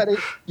that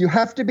you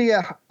have to be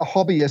a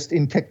hobbyist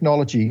in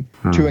technology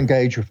to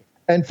engage with.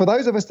 And for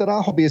those of us that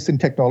are hobbyists in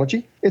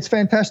technology, it's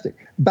fantastic.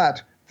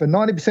 But for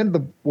 90% of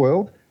the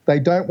world, they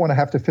don't want to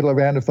have to fiddle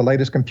around with the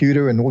latest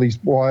computer and all these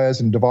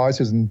wires and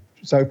devices and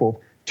so forth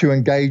to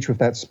engage with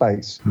that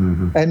space.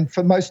 And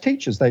for most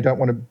teachers, they don't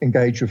want to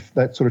engage with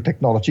that sort of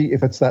technology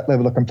if it's that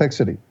level of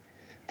complexity.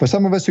 For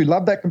some of us who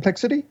love that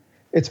complexity,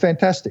 it's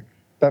fantastic.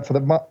 But for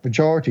the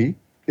majority,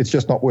 it's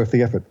just not worth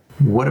the effort.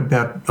 What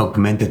about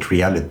augmented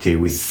reality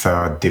with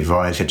a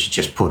device that you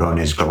just put on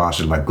as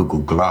glasses like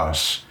Google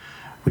Glass,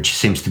 which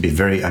seems to be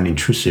very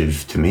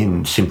unintrusive to me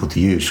and simple to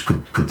use?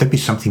 Could there be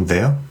something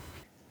there?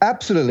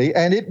 Absolutely,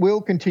 and it will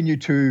continue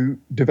to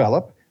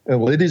develop.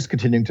 Well, it is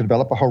continuing to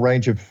develop. A whole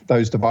range of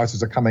those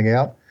devices are coming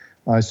out.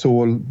 I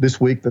saw this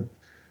week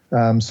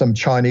that some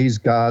Chinese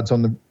guards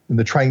in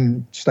the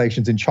train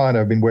stations in China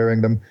have been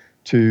wearing them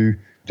to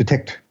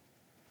detect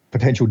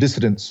potential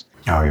dissidents.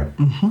 Oh,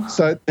 yeah.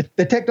 So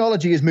the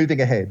technology is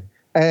moving ahead.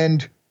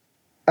 And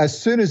as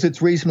soon as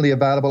it's reasonably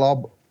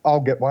available, I'll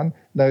get one,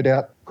 no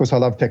doubt, because I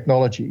love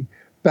technology.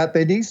 But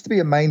there needs to be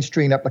a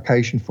mainstream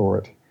application for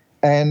it.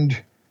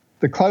 And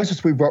the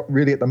closest we've got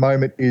really at the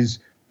moment is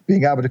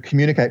being able to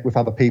communicate with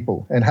other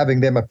people and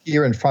having them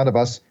appear in front of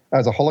us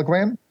as a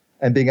hologram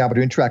and being able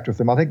to interact with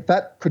them. I think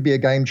that could be a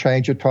game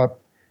changer type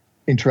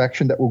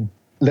interaction that will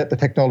let the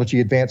technology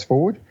advance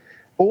forward.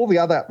 All the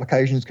other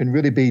applications can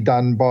really be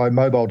done by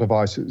mobile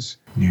devices.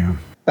 Yeah.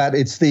 But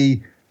it's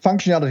the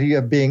functionality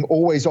of being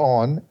always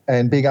on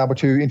and being able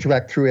to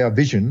interact through our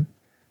vision.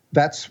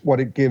 That's what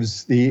it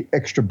gives the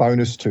extra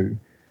bonus to.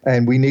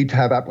 And we need to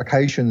have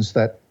applications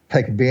that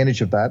take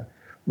advantage of that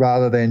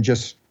rather than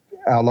just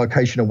our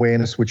location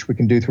awareness, which we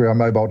can do through our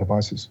mobile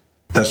devices.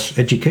 Does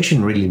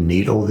education really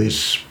need all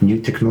this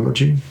new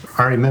technology?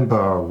 I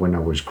remember when I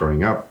was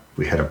growing up,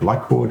 we had a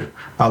blackboard.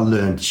 I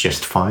learned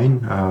just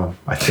fine,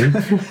 I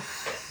think.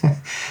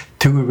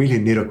 Do we really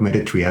need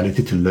augmented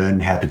reality to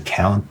learn how to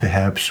count,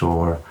 perhaps,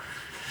 or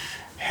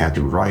how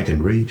to write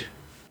and read?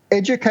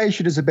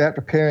 Education is about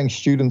preparing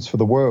students for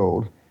the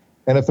world.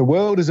 And if the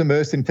world is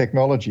immersed in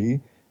technology,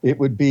 it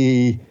would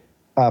be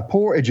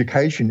poor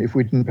education if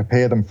we didn't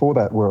prepare them for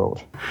that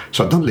world.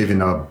 So I don't live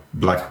in a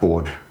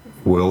blackboard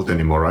world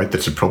anymore, right?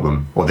 That's a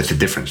problem. Or that's a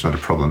difference, not a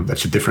problem.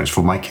 That's a difference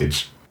for my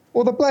kids.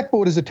 Well, the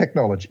blackboard is a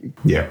technology.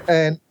 Yeah.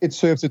 And it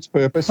serves its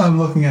purpose. I'm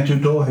looking at your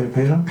door here,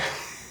 Peter.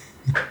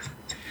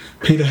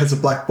 Peter has a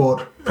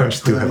blackboard. I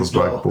still have a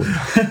blackboard.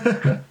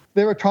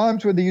 There are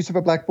times when the use of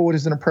a blackboard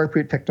is an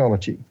appropriate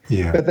technology.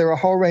 Yeah. But there are a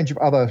whole range of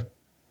other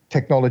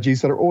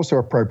technologies that are also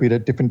appropriate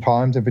at different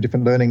times and for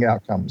different learning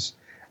outcomes.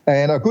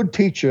 And a good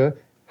teacher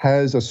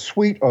has a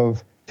suite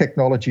of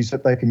technologies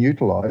that they can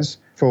utilize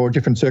for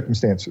different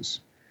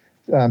circumstances.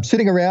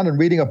 Sitting around and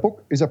reading a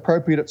book is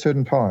appropriate at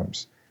certain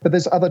times. But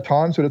there's other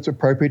times when it's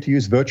appropriate to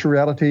use virtual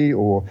reality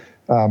or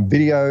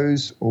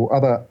videos or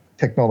other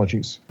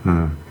technologies.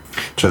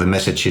 So the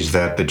message is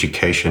that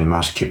education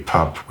must keep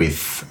up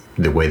with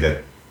the way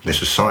that the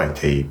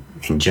society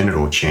in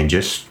general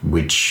changes,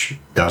 which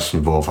does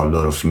involve a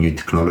lot of new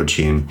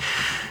technology. And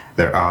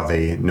there are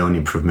the known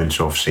improvements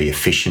of, say,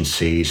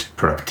 efficiencies,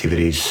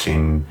 productivities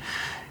in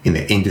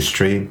the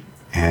industry.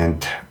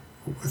 And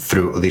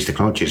through these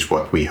technologies,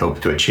 what we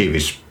hope to achieve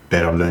is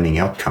better learning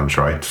outcomes,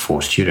 right,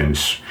 for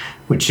students,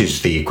 which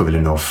is the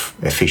equivalent of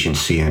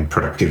efficiency and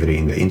productivity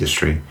in the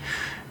industry.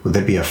 Would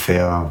that be a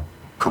fair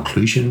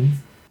conclusion?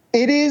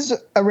 It is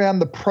around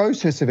the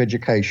process of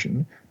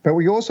education, but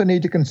we also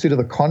need to consider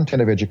the content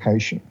of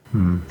education.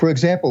 For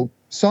example,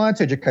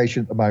 science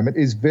education at the moment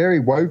is very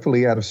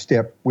woefully out of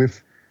step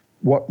with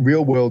what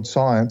real-world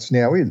science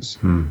now is.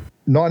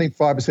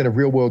 95% of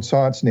real-world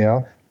science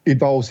now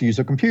involves the use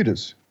of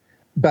computers,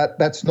 but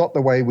that's not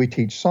the way we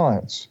teach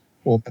science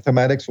or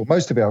mathematics or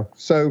most of our.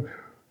 So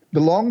the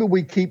longer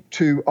we keep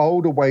to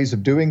older ways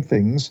of doing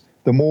things,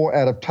 the more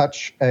out of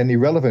touch and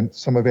irrelevant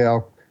some of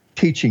our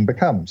teaching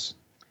becomes.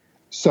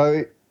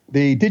 So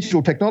the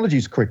digital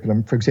technologies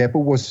curriculum, for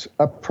example, was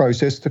a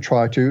process to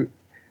try to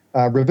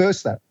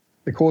reverse that,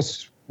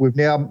 because we've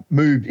now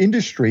moved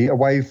industry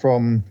away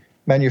from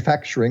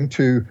manufacturing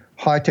to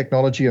high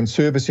technology and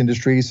service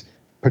industries,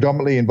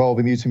 predominantly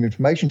involving the use of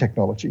information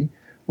technology.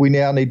 We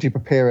now need to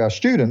prepare our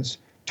students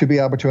to be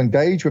able to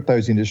engage with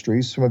those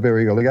industries from a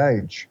very early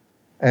age.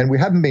 And we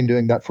haven't been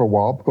doing that for a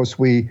while because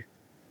we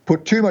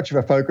put too much of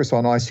a focus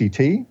on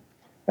ICT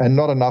and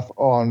not enough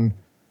on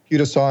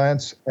computer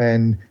science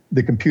and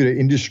the computer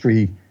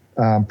industry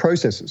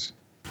processes.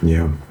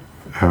 Yeah.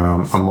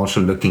 I'm also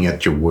looking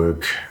at your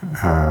work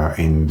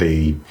in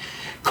the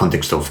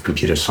context of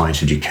computer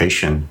science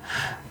education,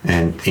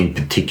 and in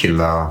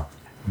particular,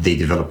 the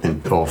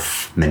development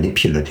of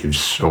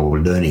manipulatives or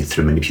learning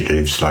through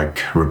manipulatives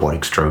like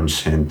robotics,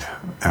 drones, and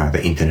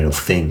the Internet of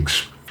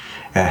Things.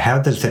 How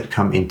does that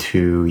come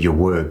into your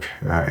work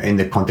in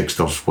the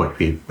context of what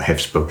we have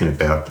spoken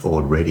about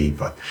already,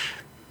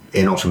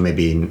 and also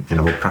maybe in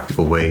a more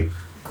practical way?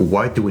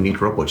 Why do we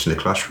need robots in the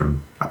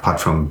classroom, apart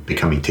from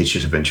becoming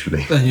teachers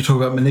eventually? And you talk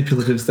about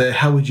manipulatives there.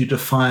 How would you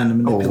define a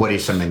manipulative? Or what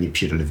is a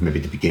manipulative, maybe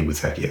to begin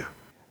with that, yeah?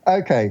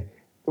 Okay.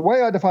 The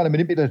way I define a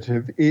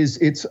manipulative is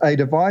it's a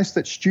device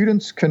that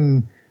students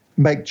can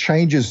make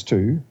changes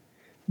to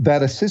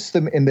that assist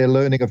them in their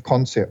learning of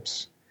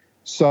concepts.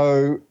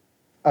 So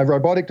a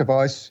robotic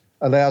device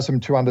allows them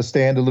to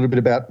understand a little bit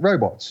about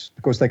robots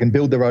because they can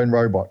build their own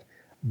robot.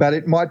 But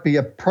it might be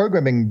a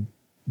programming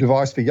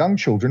device for young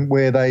children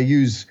where they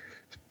use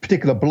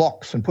particular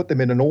blocks and put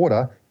them in an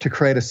order to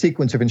create a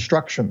sequence of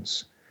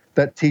instructions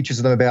that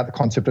teaches them about the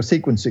concept of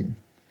sequencing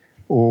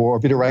or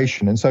of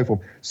iteration and so forth.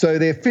 So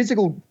they're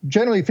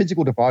generally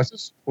physical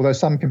devices, although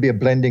some can be a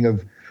blending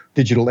of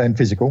digital and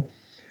physical.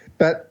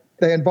 But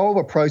they involve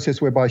a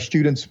process whereby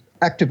students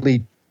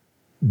actively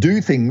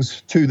do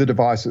things to the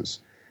devices.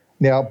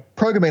 Now,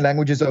 programming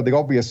languages are the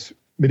obvious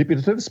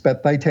manipulatives,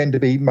 but they tend to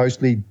be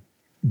mostly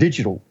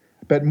digital.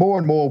 But more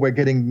and more, we're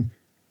getting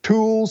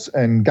tools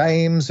and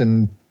games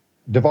and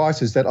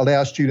devices that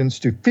allow students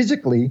to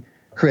physically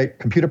create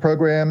computer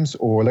programs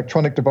or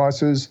electronic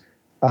devices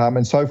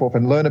and so forth,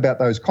 and learn about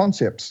those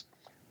concepts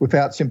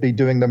without simply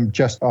doing them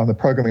just on the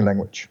programming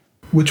language.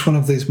 Which one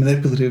of these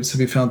manipulatives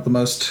have you found the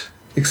most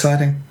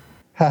exciting?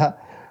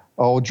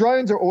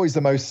 Drones are always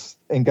the most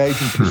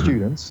engaging for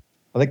students.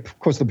 I think, of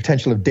course, the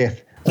potential of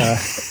death.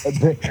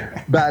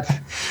 But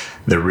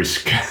the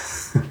risk.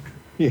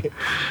 Yeah.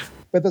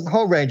 But there's a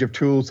whole range of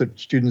tools that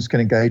students can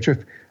engage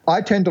with.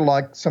 I tend to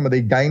like some of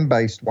the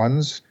game-based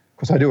ones,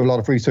 because I do a lot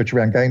of research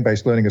around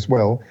game-based learning as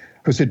well,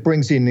 because it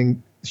brings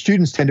in,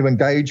 students tend to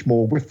engage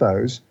more with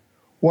those.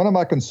 One of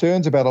my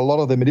concerns about a lot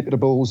of the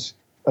manipulatables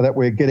that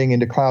we're getting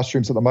into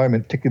classrooms at the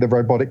moment, particularly the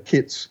robotic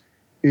kits,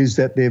 is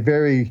that they're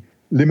very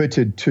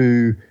limited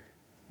to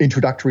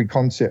introductory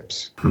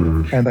concepts,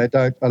 and they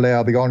don't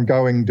allow the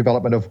ongoing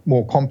development of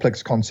more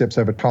complex concepts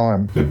over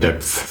time. The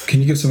depth.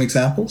 Can you give some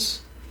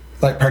examples,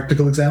 like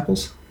practical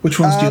examples? Which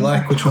ones do you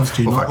like? Which ones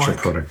do you not like?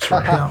 Products,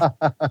 right?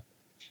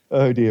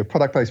 Oh dear,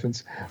 product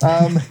placements.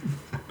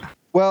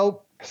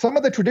 Well, some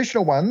of the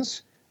traditional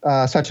ones,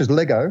 such as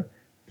Lego,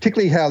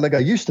 particularly how Lego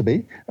used to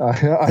be,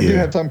 I do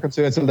have some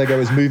concerns that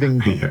Lego is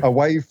moving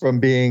away from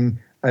being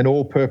an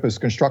all-purpose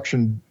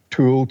construction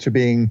tool to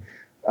being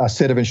a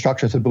set of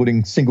instructions for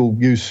building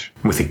single-use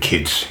with the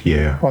kids,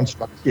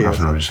 constructs. Yeah.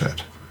 I've noticed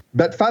that.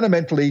 But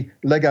fundamentally,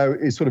 Lego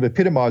is sort of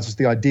epitomizes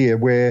the idea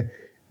where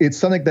it's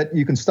something that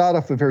you can start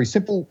off with very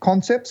simple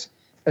concepts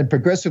and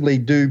progressively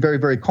do very,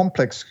 very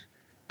complex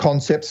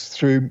concepts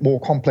through more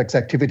complex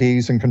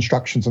activities and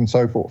constructions and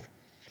so forth.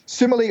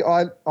 Similarly,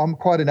 I'm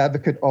quite an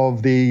advocate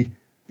of the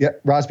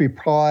Raspberry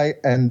Pi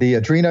and the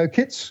Arduino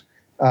kits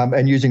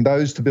and using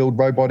those to build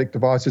robotic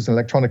devices and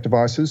electronic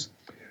devices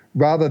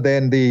rather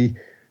than the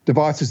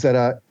devices that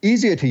are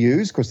easier to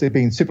use because they've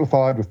been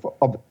simplified with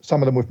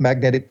some of them with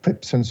magnetic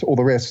clips and all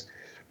the rest,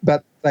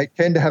 but they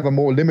tend to have a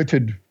more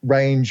limited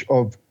range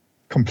of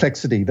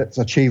complexity that's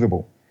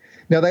achievable.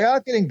 Now, they are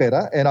getting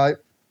better, and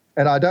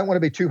I don't want to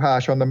be too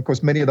harsh on them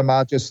because many of them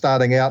are just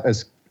starting out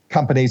as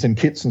companies and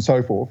kits and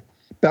so forth.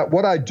 But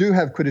what I do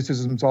have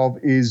criticisms of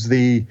is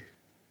the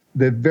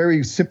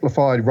very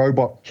simplified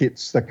robot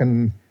kits that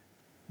can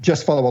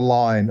just follow a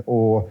line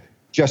or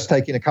just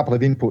take in a couple of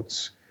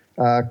inputs.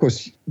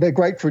 Because they're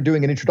great for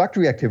doing an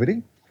introductory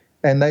activity,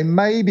 and they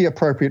may be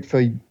appropriate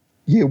for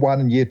year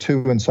 1 and year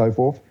 2 and so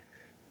forth.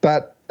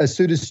 But as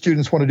soon as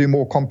students want to do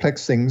more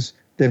complex things,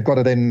 they've got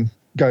to then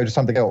go to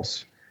something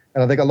else.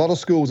 And I think a lot of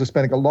schools are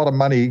spending a lot of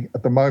money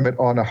at the moment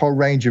on a whole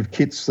range of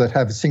kits that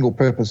have single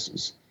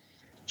purposes.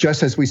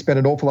 Just as we spent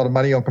an awful lot of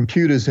money on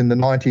computers in the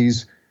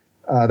 90s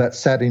that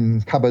sat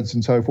in cupboards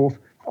and so forth,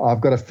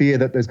 I've got a fear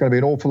that there's going to be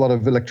an awful lot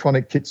of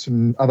electronic kits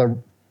and other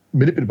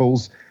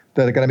manipulatables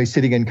that are going to be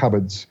sitting in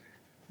cupboards.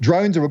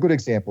 Drones are a good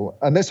example.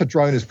 Unless a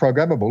drone is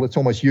programmable, it's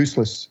almost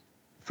useless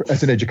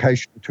as an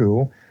educational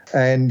tool.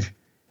 And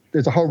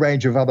there's a whole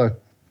range of other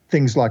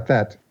things like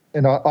that.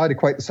 And I'd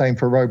equate the same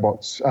for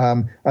robots.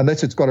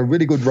 Unless it's got a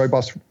really good,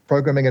 robust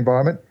programming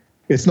environment,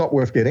 it's not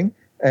worth getting.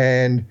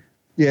 And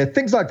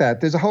things like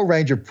that. There's a whole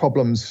range of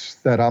problems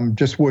that I'm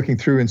just working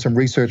through in some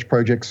research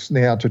projects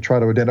now to try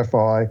to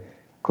identify.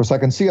 Of course, I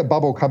can see a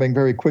bubble coming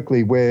very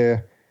quickly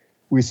where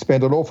we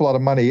spend an awful lot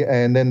of money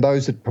and then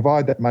those that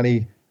provide that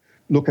money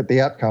look at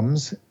the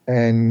outcomes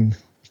and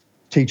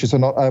teachers are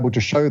not able to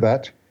show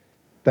that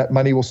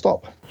money will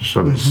stop.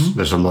 So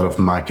there's a lot of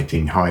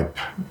marketing hype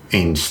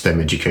in STEM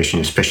education,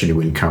 especially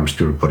when it comes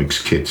to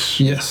robotics kits.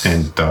 Yes.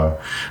 And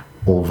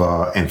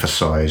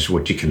overemphasize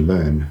what you can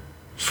learn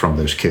from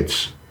those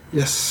kits.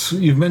 Yes.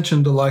 You've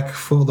mentioned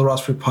for the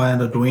Raspberry Pi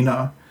and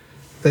Arduino.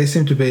 They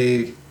seem to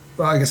be,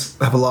 I guess,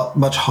 have a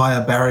much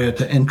higher barrier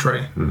to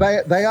entry.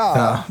 They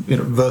are.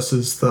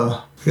 Versus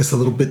the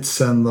little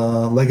bits and the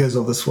Legos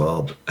of this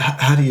world.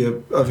 How do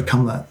you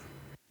overcome that?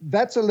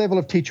 That's a level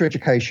of teacher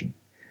education.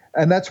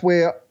 And that's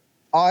where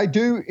I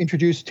do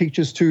introduce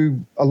teachers to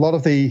a lot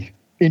of the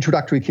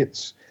introductory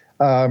kits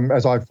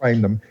as I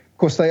frame them. Of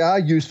course, they are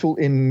useful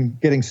in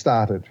getting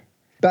started.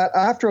 But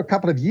after a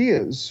couple of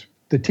years,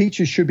 the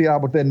teachers should be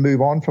able to then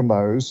move on from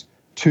those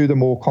to the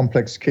more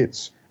complex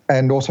kits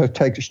and also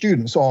take the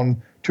students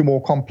on to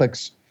more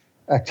complex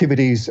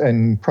activities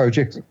and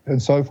projects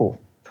and so forth.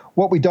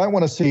 What we don't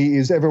want to see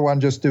is everyone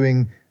just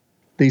doing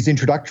these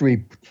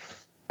introductory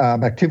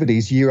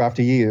activities year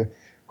after year.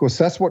 Of course,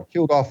 that's what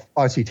killed off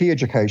ICT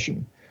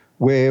education,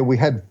 where we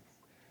had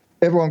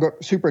everyone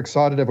got super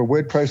excited over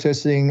word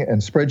processing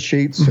and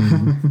spreadsheets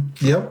and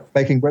Yep.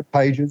 making web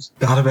pages.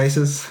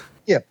 Databases.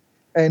 Yeah.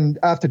 And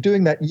after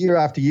doing that year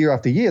after year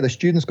after year, the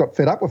students got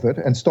fed up with it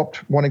and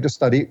stopped wanting to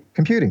study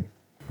computing.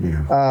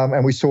 Yeah.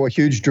 And we saw a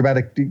huge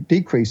dramatic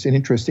decrease in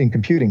interest in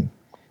computing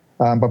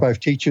by both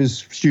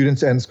teachers,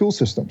 students, and school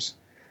systems.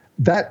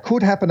 That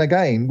could happen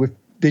again with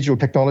digital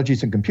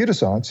technologies and computer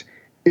science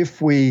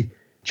if we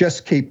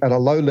just keep at a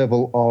low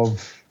level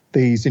of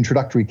these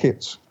introductory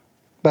kits.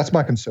 That's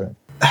my concern.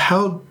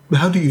 How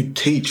do you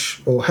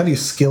teach, or how do you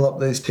skill up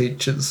these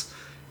teachers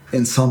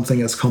in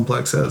something as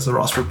complex as a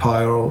Raspberry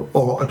Pi or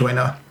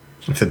Arduino?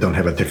 If they don't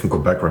have a technical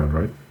background,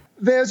 right?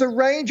 There's a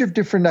range of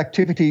different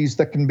activities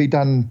that can be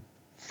done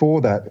for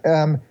that,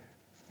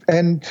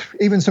 and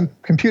even some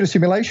computer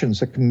simulations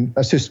that can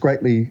assist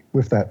greatly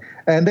with that.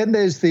 And then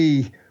there's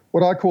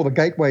what I call the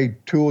gateway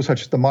tools,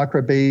 such as the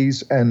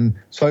micro-Bs and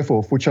so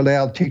forth, which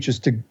allow teachers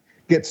to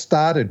get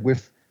started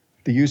with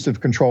the use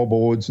of control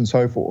boards and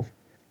so forth.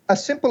 A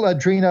simple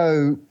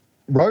Arduino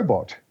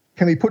robot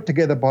can be put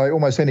together by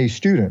almost any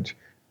student,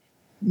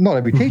 not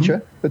every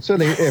teacher, but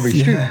certainly every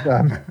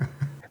student.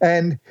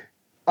 And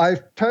I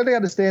totally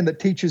understand that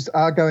teachers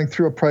are going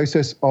through a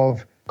process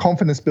of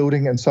confidence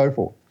building and so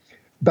forth.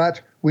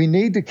 But we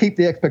need to keep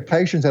the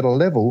expectations at a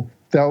level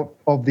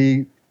of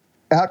the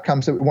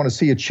outcomes that we want to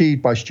see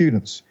achieved by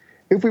students.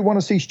 If we want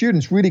to see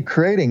students really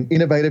creating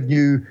innovative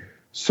new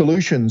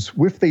solutions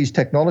with these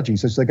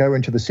technologies as they go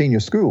into the senior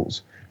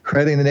schools,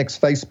 creating the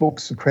next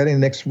Facebooks, creating the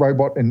next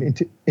robot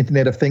and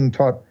Internet of Thing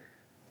type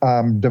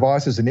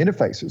devices and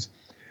interfaces,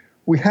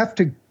 we have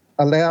to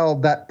allow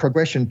that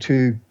progression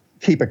to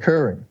keep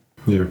occurring.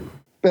 Yeah.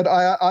 But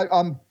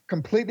I'm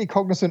completely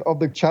cognizant of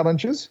the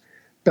challenges,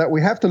 but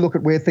we have to look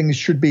at where things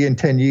should be in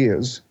 10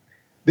 years.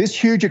 This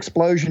huge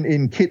explosion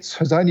in kits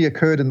has only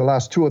occurred in the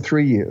last 2 or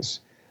 3 years.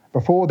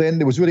 Before then,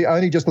 there was really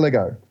only just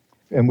Lego,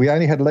 and we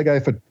only had Lego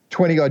for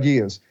 20-odd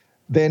years.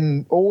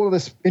 Then all of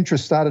this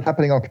interest started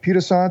happening on computer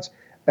science,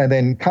 and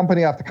then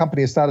company after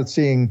company has started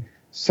seeing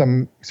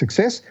some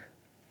success.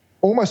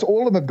 Almost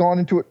all of them have gone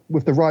into it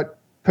with the right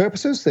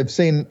purposes. They've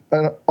seen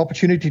an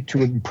opportunity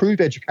to improve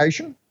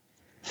education,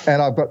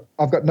 and I've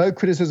got no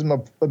criticism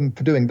of them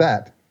for doing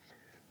that.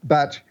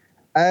 But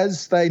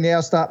as they now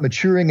start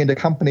maturing into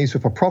companies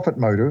with a profit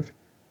motive,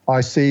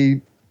 I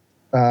see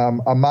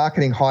a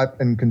marketing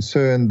hype and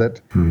concern that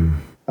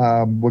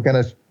we're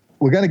going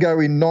to go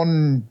in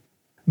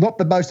not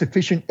the most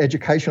efficient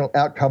educational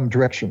outcome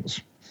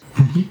directions.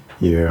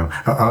 Yeah,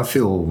 I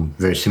feel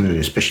very similarly,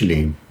 especially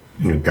in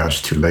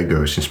regards to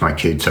Lego, since my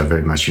kids are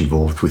very much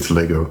involved with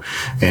Lego.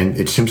 And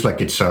it seems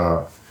like it's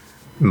a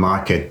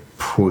market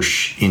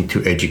push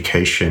into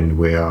education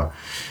where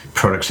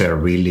products that are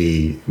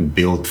really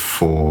built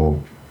for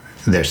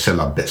their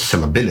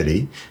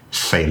salability,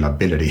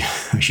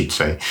 I should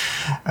say,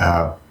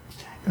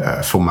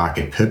 for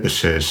market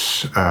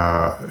purposes,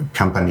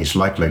 companies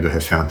like Lego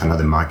have found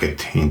another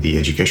market in the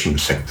education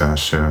sector,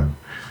 so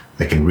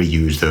they can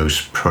reuse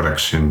those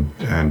products and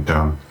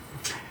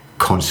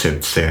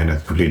concepts there in a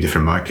completely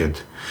different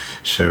market.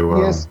 So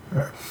yes.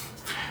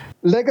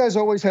 Lego's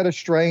always had a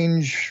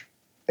strange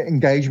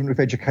engagement with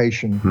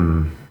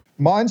education.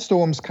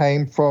 Mindstorms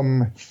came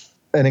from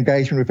an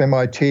engagement with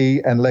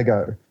MIT and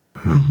Lego.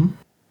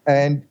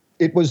 And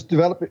it was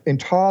developed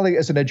entirely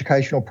as an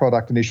educational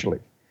product initially.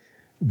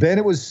 Then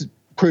it was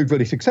proved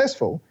really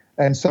successful,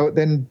 and so it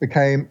then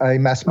became a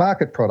mass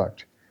market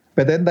product.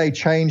 But then they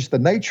changed the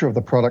nature of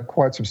the product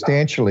quite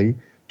substantially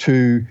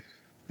to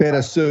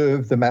better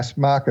serve the mass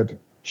market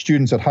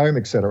students at home,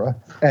 etc.,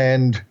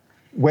 and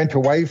went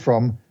away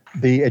from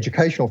the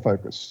educational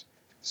focus.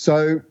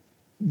 So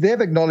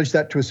they've acknowledged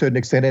that to a certain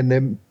extent, and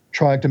they're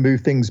trying to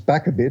move things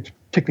back a bit,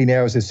 particularly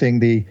now as they're seeing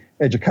the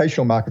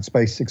educational market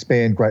space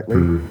expand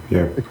greatly.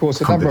 Of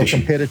course, a number of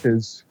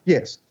competitors,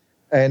 yes,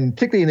 and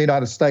particularly in the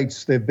United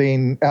States, they've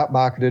been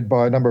outmarketed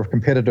by a number of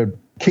competitor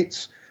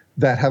kits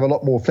that have a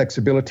lot more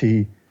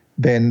flexibility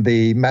than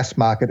the mass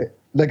market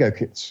Lego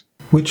kits.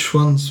 Which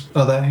ones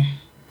are they?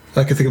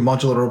 I can think of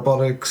modular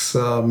robotics,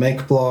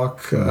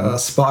 MakeBlock,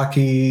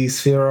 Sparky,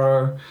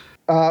 Sphero.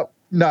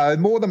 No,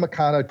 more the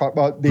Meccano type.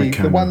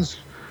 The ones,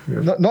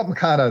 not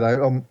Meccano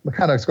though.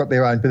 Meccano's got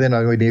their own, but then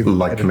we need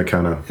like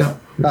Meccano. Yeah.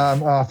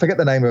 I forget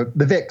the name of it.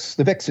 The Vex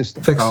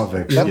system.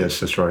 Vex. Yes,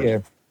 that's right. Yeah,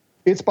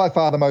 it's by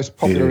far the most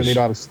popular in the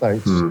United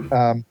States,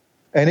 and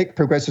it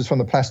progresses from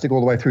the plastic all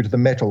the way through to the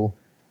metal,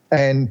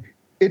 and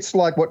it's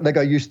like what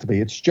Lego used to be.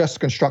 It's just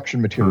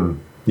construction material.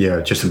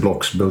 Yeah, just the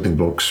blocks, building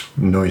blocks,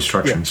 no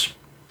instructions. Yeah.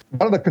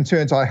 One of the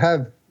concerns I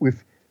have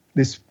with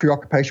this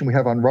preoccupation we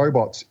have on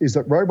robots is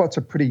that robots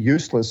are pretty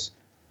useless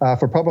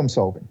for problem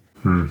solving.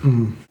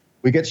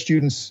 We get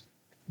students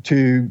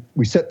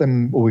we set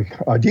them, or we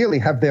ideally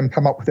have them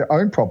come up with their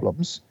own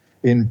problems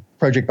in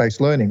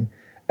project-based learning,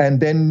 and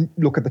then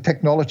look at the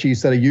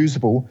technologies that are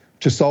usable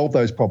to solve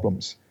those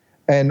problems.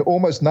 And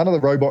almost none of the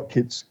robot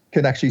kits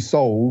can actually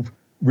solve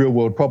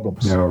real-world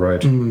problems. Yeah,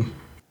 right. And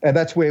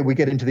that's where we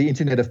get into the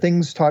Internet of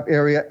Things type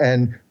area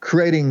and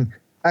creating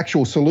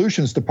actual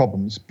solutions to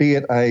problems, be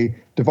it a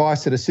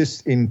device that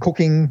assists in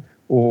cooking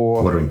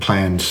or Watering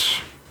plants,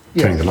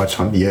 turning the lights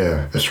on.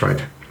 Yeah, that's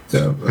right.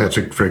 Yeah, that's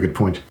a very good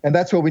point. And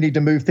that's where we need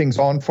to move things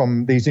on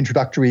from these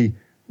introductory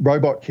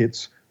robot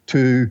kits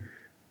to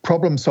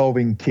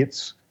problem-solving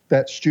kits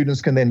that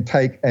students can then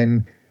take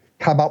and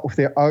come up with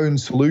their own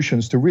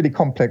solutions to really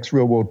complex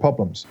real-world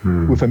problems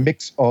with a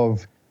mix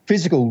of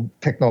physical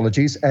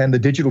technologies and the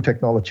digital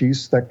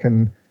technologies that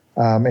can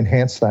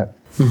enhance that.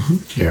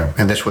 Yeah,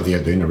 and that's what the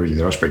Arduino, really,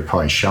 the Raspberry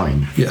Pi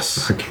shine.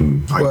 Yes.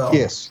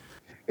 Yes.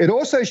 It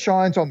also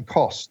shines on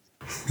cost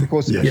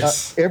because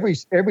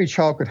every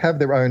child could have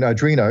their own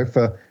Arduino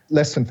for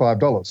less than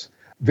 $5.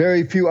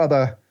 Very few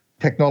other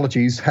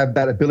technologies have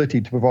that ability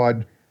to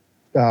provide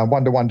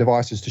one-to-one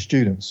devices to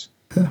students.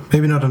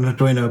 Maybe not an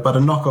Arduino, but a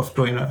knockoff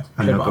Arduino.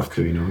 A knockoff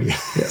Arduino, yeah.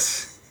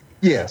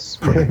 Yes.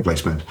 Product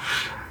placement.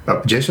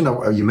 Jason,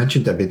 you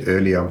mentioned a bit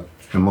earlier,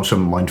 I'm also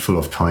mindful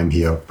of time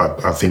here,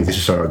 but I think this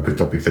is a good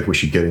topic that we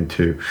should get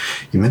into.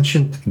 You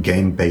mentioned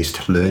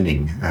game-based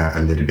learning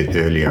a little bit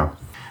earlier.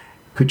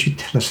 Could you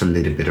tell us a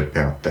little bit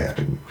about that?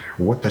 And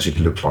what does it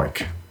look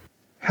like?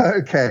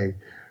 Okay.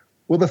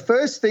 Well, the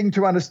first thing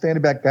to understand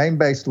about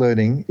game-based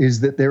learning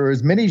is that there are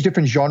as many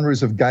different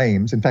genres of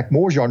games, in fact,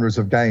 more genres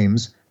of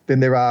games than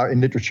there are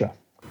in literature.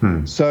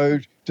 So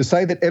to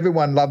say that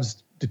everyone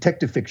loves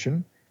detective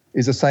fiction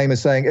is the same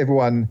as saying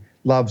everyone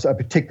loves a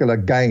particular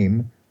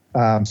game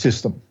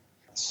system.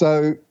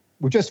 So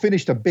we've just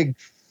finished a big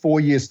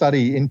 4-year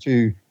study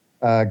into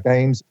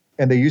games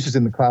and their uses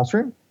in the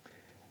classroom.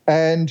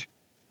 And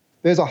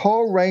there's a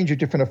whole range of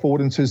different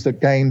affordances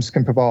that games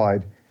can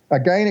provide.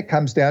 Again, it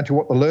comes down to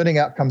what the learning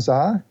outcomes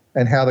are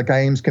and how the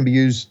games can be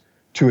used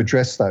to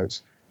address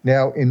those.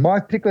 Now, in my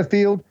particular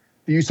field,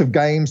 the use of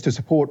games to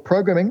support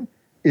programming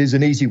is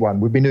an easy one.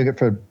 We've been doing it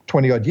for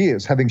 20-odd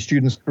years, having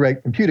students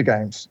create computer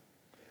games.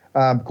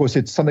 Of course,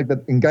 it's something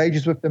that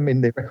engages with them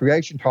in their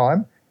recreation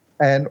time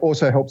and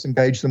also helps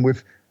engage them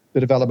with the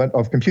development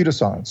of computer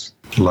science.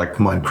 Like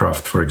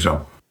Minecraft, for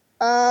example.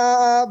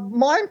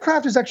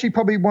 Minecraft is actually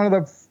probably one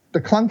of the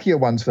clunkier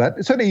ones for that.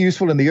 It's certainly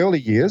useful in the early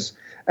years.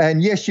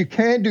 And yes, you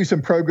can do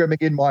some programming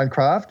in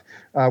Minecraft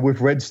with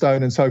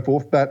Redstone and so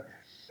forth, but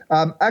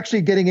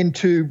actually getting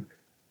into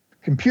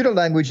computer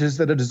languages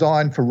that are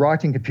designed for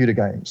writing computer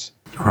games.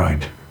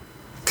 Right.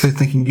 So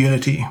thinking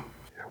Unity.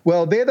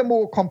 Well, they're the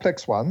more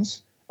complex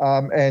ones,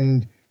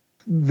 and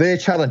they're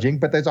challenging,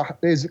 but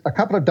there's a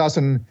couple of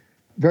dozen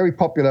very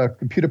popular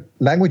computer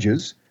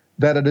languages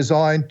that are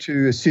designed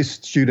to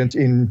assist students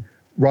in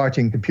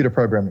writing computer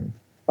programming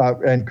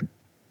and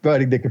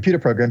converting their computer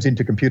programs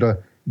into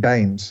computer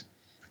games.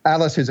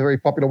 Alice is a very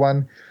popular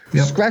one.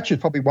 Yep. Scratch is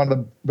probably one of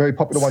the very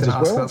popular ones as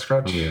well.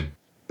 Scratch. Yeah.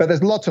 But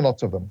there's lots and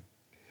lots of them.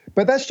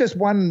 But that's just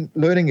one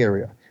learning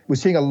area. We're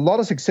seeing a lot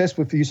of success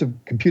with the use of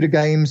computer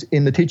games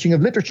in the teaching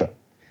of literature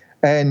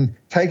and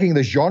taking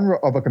the genre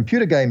of a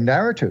computer game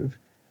narrative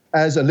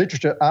as a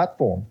literature art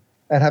form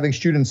and having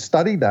students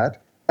study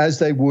that as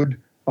they would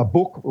a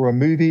book or a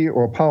movie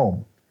or a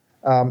poem.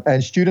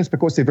 And students,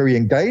 because they're very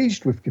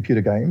engaged with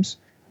computer games,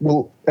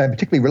 will, and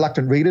particularly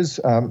reluctant readers,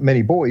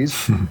 many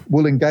boys,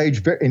 will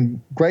engage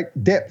in great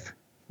depth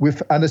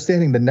with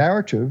understanding the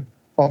narrative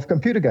of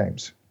computer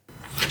games.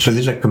 So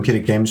these are computer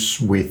games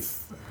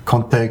with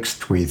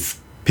context, with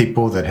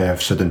people that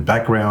have certain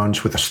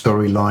backgrounds, with a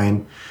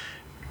storyline,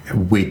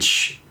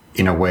 which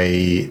in a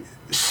way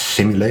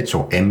simulates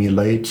or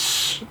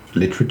emulates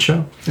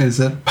literature. Is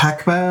it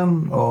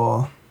Pac-Man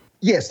or?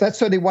 Yes, that's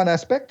certainly one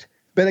aspect.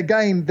 But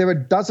again, there are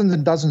dozens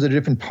and dozens of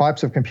different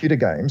types of computer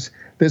games.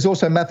 There's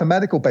also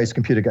mathematical-based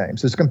computer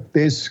games.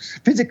 There's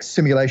physics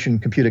simulation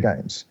computer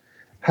games.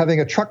 Having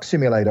a truck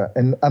simulator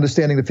and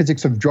understanding the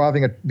physics of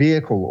driving a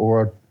vehicle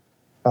or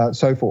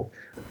so forth.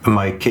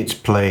 My kids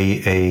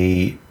play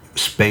a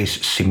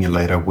space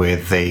simulator where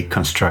they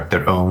construct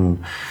their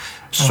own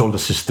solar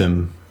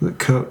system.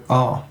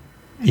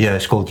 Yeah,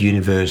 it's called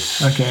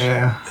Universe. Okay,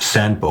 yeah.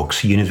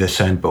 Sandbox, Universe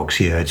Sandbox.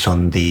 Yeah, it's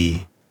on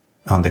the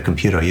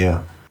computer.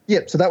 Yeah.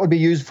 Yep. So that would be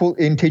useful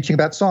in teaching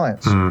about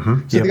science.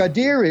 Mm-hmm. So the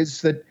idea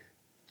is that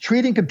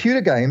treating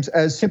computer games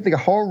as simply a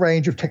whole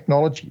range of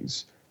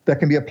technologies that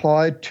can be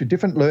applied to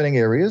different learning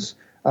areas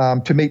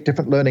to meet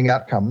different learning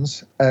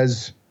outcomes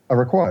as are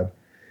required.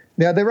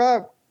 Now, there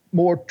are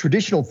more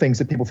traditional things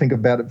that people think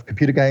about of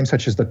computer games,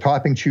 such as the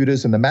typing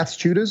tutors and the maths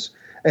tutors,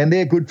 and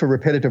they're good for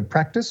repetitive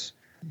practice.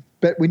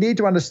 But we need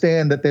to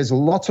understand that there's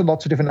lots and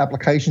lots of different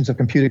applications of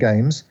computer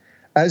games,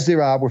 as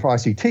there are with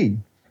ICT,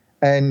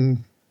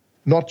 and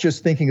not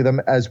just thinking of them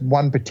as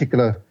one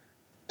particular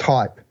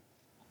type.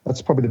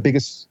 That's probably the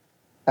biggest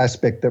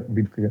aspect that would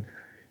be clear.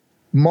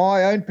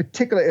 My own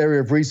particular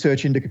area of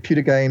research into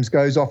computer games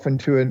goes off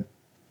into a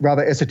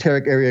rather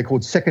esoteric area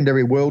called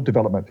secondary world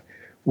development,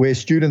 where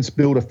students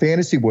build a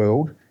fantasy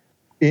world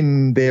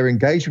in their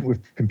engagement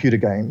with computer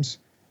games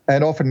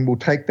and often will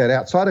take that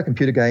outside of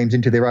computer games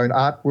into their own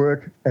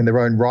artwork and their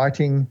own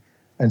writing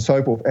and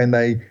so forth. And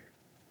they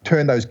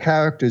turn those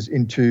characters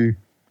into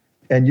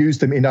and use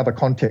them in other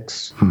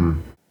contexts,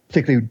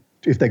 particularly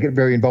if they get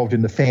very involved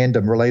in the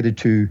fandom related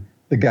to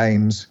the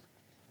games.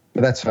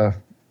 But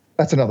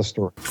that's another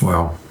story.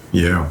 Well,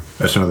 yeah,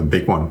 that's another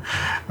big one.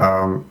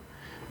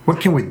 What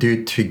can we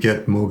do to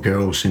get more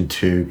girls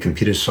into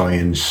computer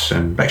science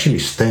and actually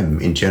STEM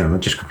in general,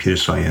 not just computer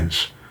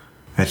science?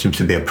 That seems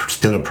to be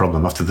still a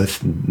problem after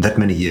that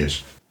many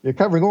years. You're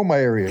covering all my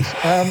areas.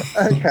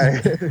 Okay.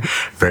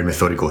 Very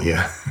methodical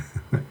here.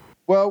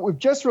 Well, we've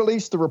just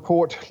released the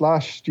report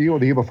last year or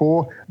the year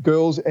before,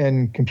 Girls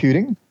and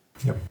Computing.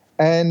 Yep.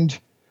 And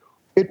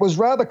it was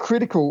rather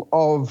critical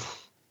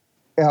of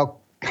our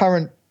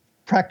current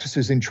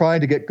practices in trying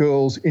to get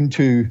girls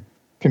into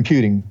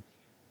computing,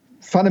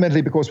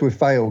 fundamentally because we've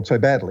failed so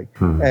badly.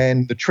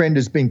 And the trend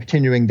has been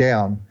continuing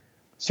down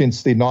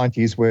since the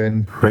 90s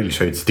when... Really?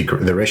 So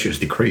the ratios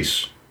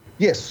decrease?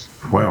 Yes.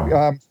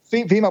 Wow.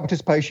 Female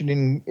participation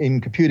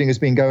in computing has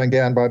been going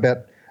down by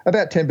about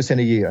 10%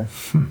 a year.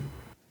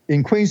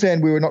 In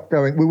Queensland, we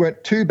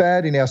weren't too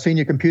bad in our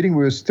senior computing.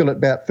 We were still at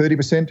about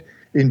 30%.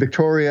 In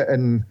Victoria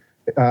and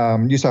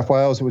New South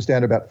Wales, it was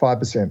down to about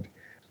 5%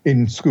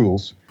 in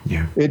schools.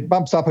 Yeah. It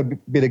bumps up a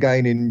bit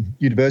again in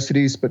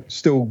universities, but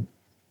still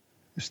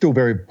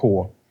very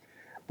poor.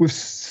 We've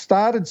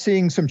started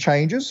seeing some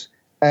changes,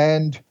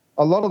 and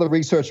a lot of the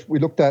research we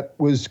looked at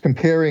was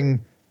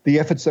comparing the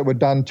efforts that were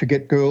done to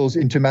get girls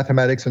into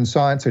mathematics and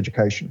science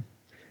education,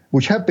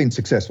 which have been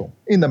successful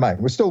in the main.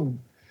 We're still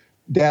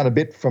down a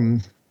bit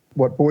from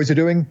what boys are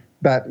doing,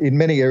 but in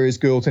many areas,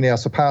 girls are now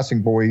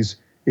surpassing boys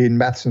in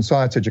maths and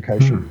science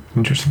education.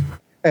 Interesting.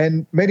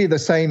 And many of the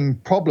same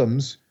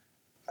problems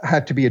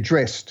had to be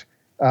addressed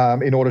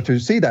in order to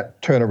see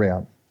that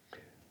turnaround.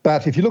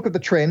 But if you look at the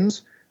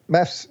trends,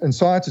 maths and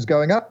science is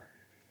going up,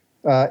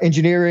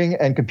 engineering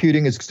and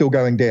computing is still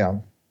going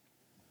down.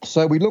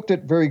 So we looked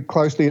at very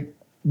closely at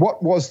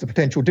what was the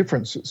potential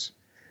differences.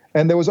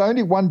 And there was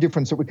only one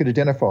difference that we could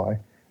identify,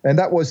 and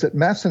that was that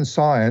maths and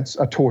science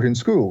are taught in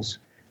schools,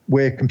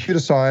 where computer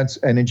science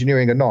and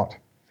engineering are not.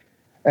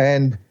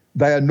 And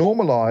they are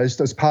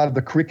normalized as part of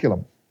the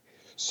curriculum.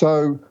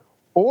 So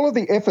all of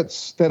the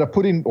efforts that are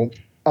put in, or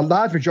a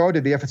large majority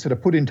of the efforts that are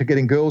put into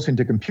getting girls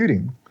into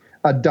computing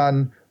are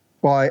done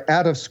by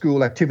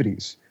out-of-school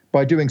activities,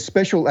 by doing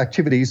special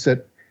activities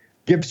that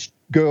gives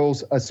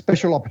girls a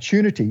special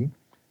opportunity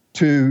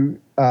to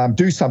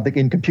do something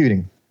in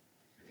computing.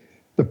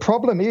 The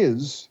problem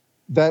is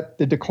that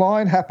the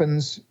decline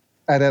happens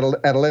at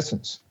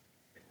adolescence.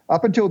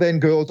 Up until then,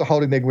 girls are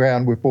holding their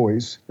ground with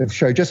boys. They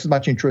show just as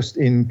much interest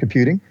in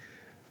computing.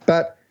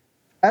 But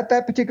at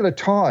that particular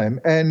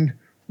time, and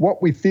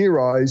what we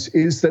theorize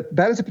is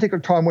that is a particular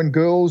time when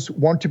girls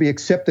want to be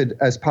accepted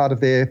as part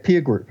of their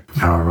peer group.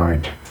 Oh,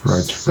 right.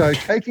 So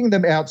taking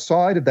them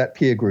outside of that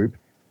peer group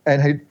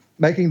and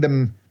making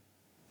them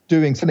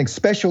doing something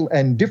special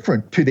and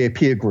different to their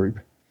peer group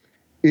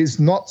is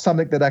not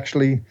something that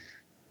actually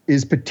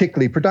is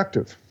particularly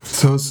productive.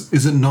 So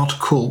is it not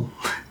cool?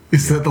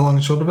 Is that the long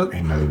and short of it?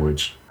 In other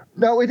words.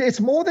 No, it's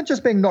more than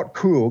just being not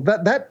cool.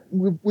 That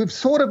we've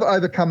sort of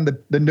overcome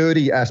the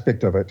nerdy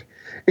aspect of it.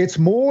 It's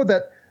more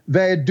that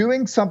they're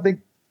doing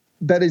something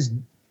that is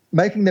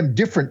making them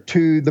different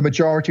to the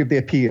majority of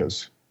their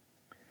peers.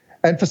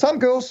 And for some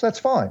girls, that's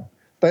fine.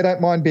 They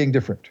don't mind being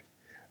different.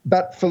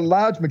 But for the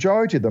large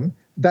majority of them,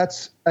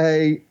 that's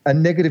a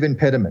negative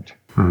impediment.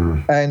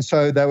 And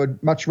so they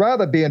would much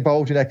rather be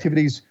involved in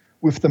activities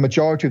with the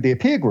majority of their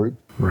peer group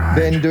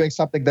than doing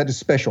something that is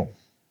special.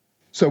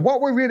 So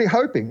what we're really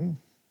hoping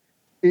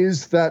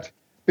is that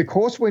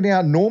because we're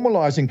now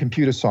normalizing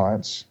computer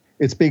science,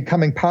 it's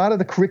becoming part of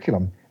the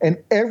curriculum and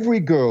every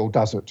girl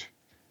does it.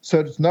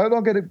 So it's no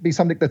longer going to be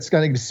something that's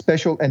going to be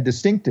special and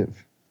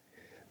distinctive.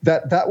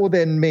 That will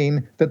then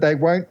mean that they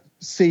won't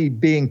see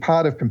being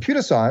part of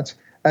computer science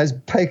as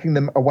taking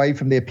them away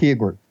from their peer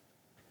group.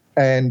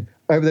 And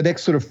over the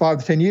next sort of 5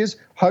 to 10 years,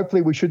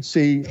 hopefully we should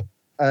see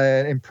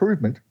an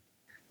improvement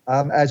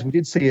as we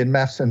did see in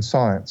maths and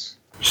science.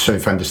 So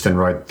if I understand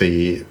right,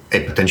 a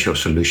potential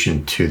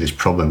solution to this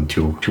problem,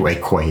 to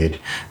equate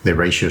the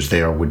ratios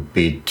there, would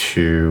be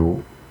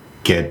to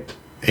get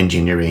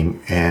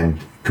engineering and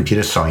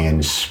computer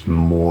science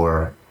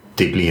more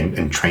deeply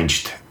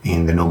entrenched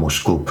in the normal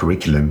school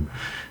curriculum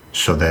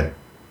so that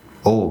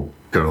all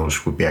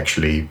girls would be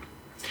actually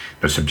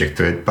not subject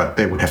to it, but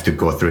they would have to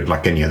go through it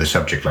like any other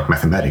subject, like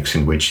mathematics,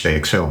 in which they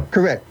excel.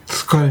 Correct.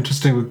 It's quite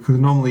interesting because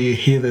normally you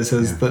hear this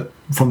as that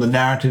from the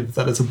narrative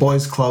that it's a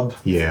boys' club.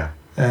 Yeah.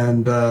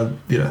 And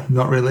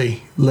not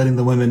really letting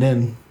the women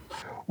in.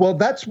 Well,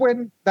 that's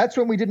when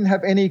we didn't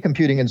have any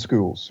computing in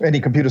schools, any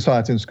computer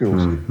science in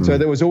schools. Mm-hmm. So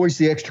there was always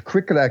the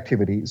extracurricular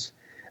activities,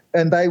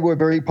 and they were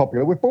very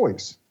popular with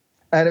boys.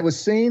 And it was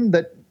seen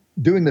that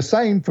doing the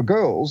same for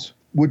girls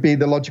would be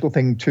the logical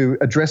thing to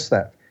address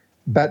that.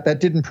 But that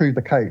didn't prove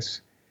the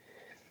case.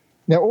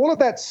 Now, all of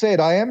that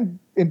said, I am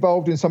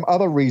involved in some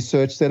other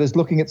research that is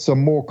looking at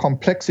some more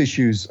complex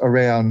issues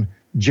around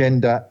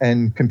gender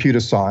and computer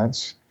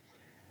science.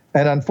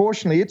 And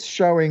unfortunately, it's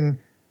showing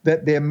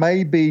that there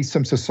may be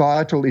some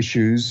societal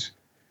issues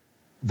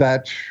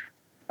that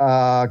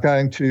are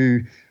going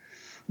to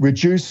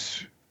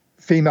reduce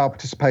female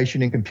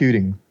participation in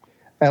computing.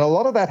 And a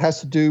lot of that has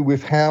to do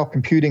with how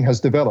computing has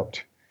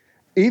developed.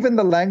 Even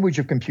the language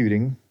of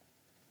computing,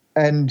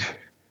 and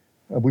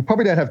we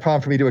probably don't have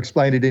time for me to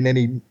explain it in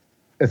any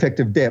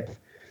effective depth,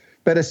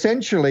 but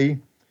essentially,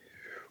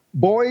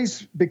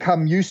 boys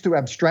become used to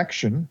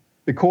abstraction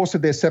because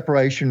of their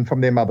separation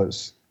from their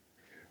mothers.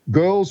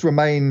 Girls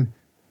remain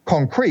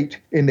concrete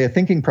in their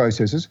thinking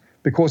processes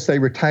because they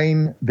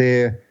retain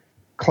their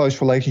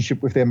close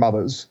relationship with their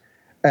mothers.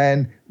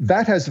 And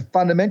that has a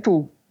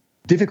fundamental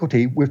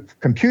difficulty with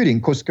computing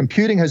because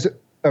computing has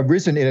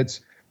arisen in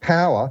its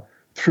power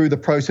through the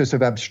process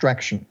of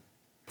abstraction.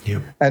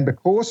 Yep. And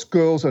because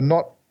girls are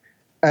not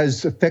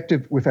as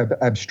effective with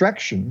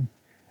abstraction,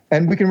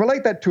 and we can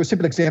relate that to a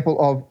simple example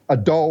of a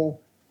doll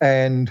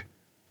and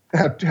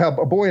how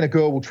a boy and a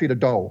girl will treat a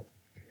doll.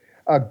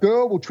 A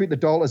girl will treat the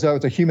doll as though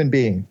it's a human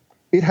being.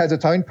 It has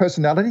its own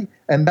personality,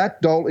 and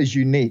that doll is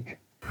unique.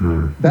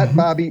 That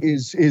Barbie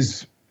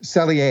is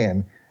Sally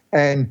Ann,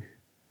 and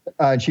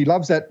she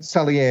loves that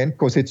Sally Ann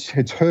because it's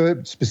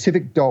her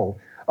specific doll.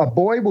 A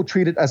boy will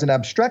treat it as an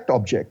abstract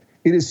object.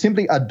 It is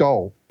simply a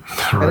doll.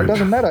 Right. And it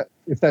doesn't matter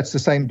if that's the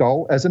same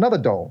doll as another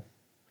doll.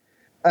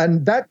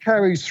 And that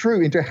carries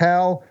through into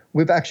how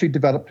we've actually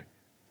developed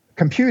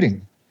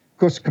computing,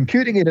 because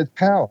computing in its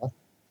power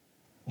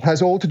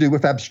has all to do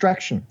with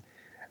abstraction.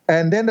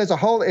 And then there's a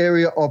whole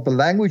area of the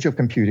language of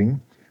computing,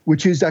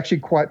 which is actually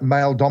quite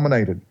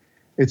male-dominated.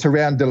 It's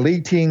around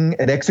deleting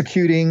and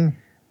executing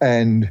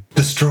and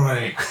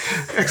destroy!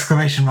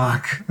 Exclamation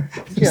mark.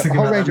 Yeah, a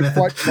whole range of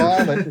quite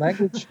violent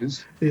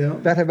languages Yeah.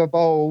 that have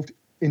evolved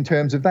in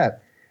terms of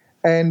that.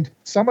 And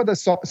some of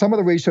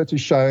the research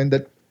has shown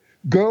that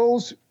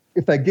girls,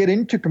 if they get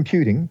into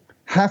computing,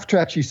 have to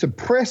actually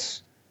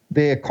suppress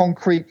their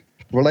concrete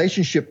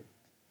relationship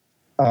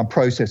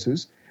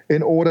processes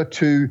in order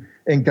to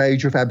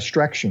engage with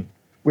abstraction,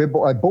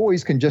 whereby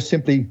boys can just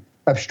simply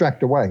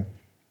abstract away.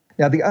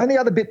 Now, the only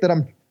other bit that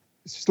I'm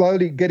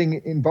slowly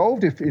getting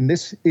involved in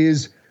this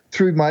is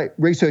through my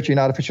research in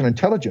artificial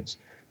intelligence,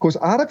 because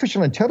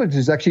artificial intelligence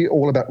is actually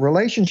all about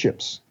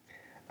relationships.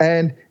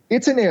 And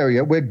it's an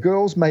area where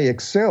girls may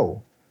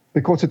excel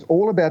because it's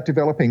all about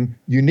developing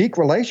unique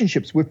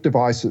relationships with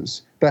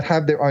devices that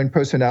have their own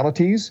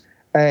personalities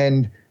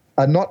and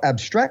are not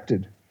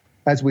abstracted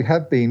as we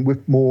have been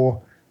with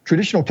more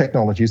traditional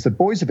technologies that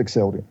boys have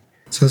excelled in.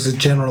 So it's a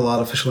general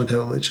artificial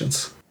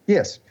intelligence.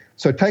 Yes.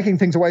 So taking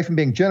things away from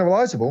being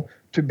generalizable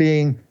to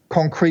being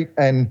concrete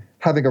and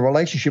having a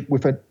relationship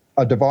with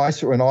a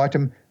device or an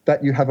item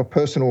that you have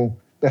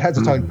that has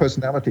its own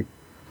personality.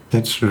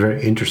 That's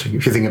very interesting.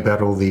 If you think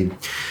about all the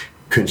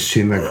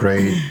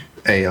consumer-grade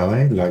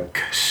AI,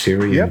 like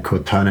Siri and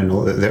Cortana and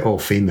all, they're all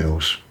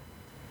females.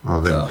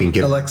 They've been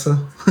given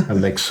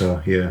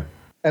Alexa, yeah.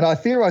 And I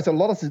theorize a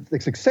lot of the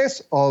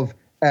success of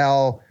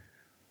our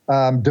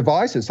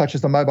devices, such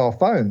as the mobile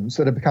phones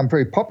that have become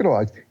very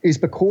popularized, is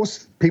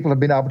because people have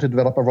been able to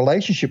develop a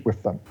relationship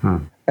with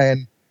them.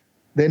 And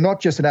they're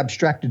not just an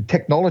abstracted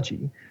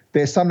technology.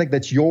 They're something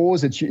that's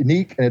yours, it's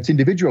unique, and it's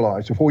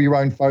individualized with all your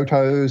own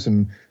photos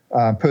and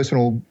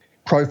personal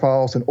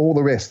profiles and all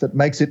the rest that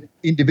makes it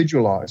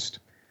individualized.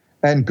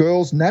 And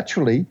girls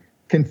naturally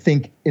can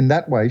think in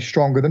that way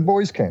stronger than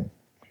boys can.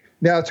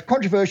 Now, it's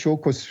controversial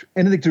because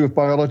anything to do with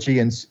biology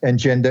and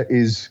gender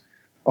is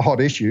a hot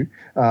issue,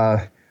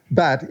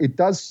 but it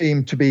does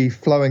seem to be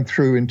flowing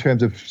through in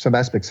terms of some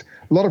aspects.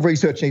 A lot of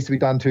research needs to be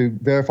done to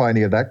verify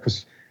any of that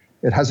because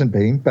it hasn't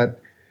been, but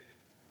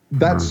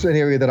that's an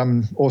area that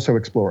I'm also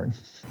exploring.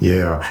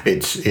 Yeah,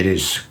 it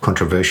is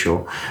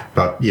controversial,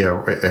 but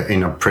yeah,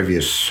 in a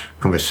previous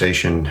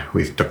conversation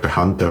with Dr.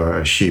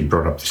 Hunter, she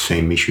brought up the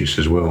same issues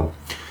as well.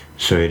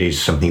 So it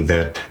is something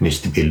that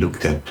needs to be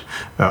looked at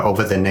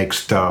over the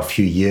next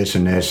few years,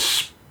 and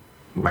as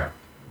like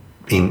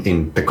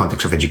in the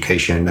context of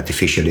education,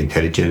 artificial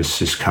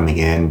intelligence is coming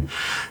in.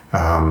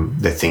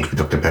 The things we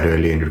talked about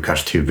earlier in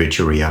regards to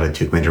virtual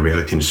reality, augmented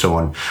reality, and so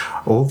on.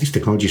 All these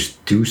technologies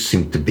do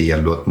seem to be a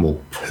lot more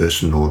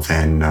personal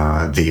than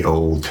the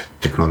old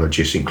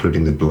technologies,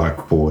 including the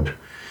blackboard.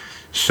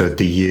 So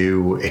do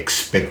you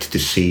expect to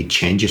see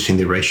changes in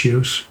the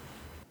ratios?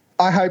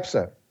 I hope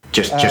so.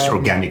 Just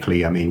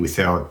organically, I mean,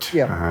 without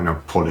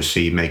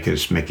policy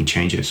makers making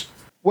changes.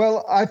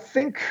 Well, I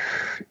think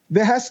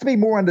there has to be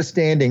more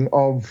understanding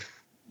of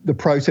the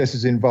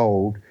processes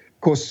involved,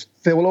 because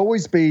there will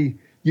always be,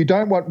 you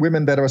don't want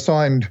women that are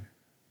assigned,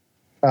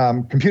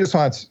 computer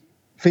science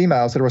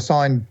females that are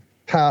assigned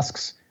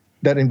tasks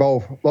that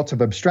involve lots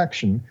of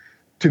abstraction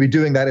to be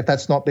doing that if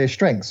that's not their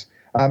strengths.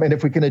 And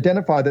if we can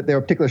identify that there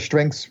are particular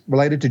strengths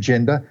related to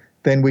gender,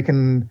 then we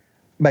can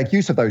make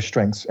use of those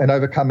strengths and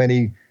overcome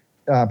any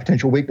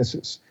potential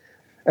weaknesses.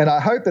 And I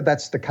hope that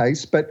that's the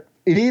case, but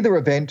in either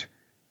event,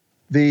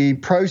 the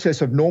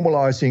process of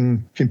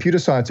normalizing computer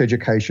science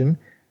education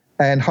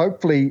and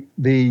hopefully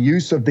the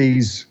use of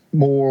these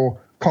more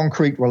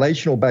concrete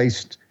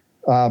relational-based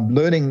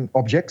learning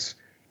objects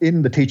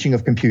in the teaching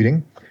of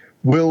computing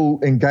will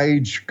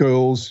engage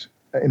girls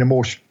in a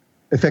more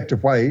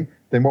effective way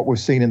than what we've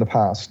seen in the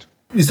past.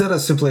 Is that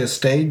simply a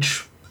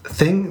stage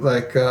thing?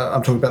 Like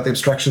I'm talking about the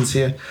abstractions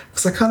here,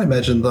 because I can't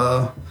imagine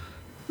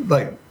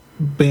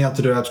being able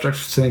to do abstract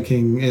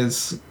thinking I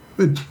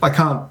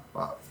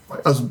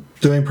was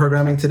doing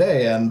programming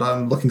today and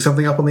I'm looking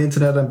something up on the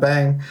internet and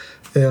bang,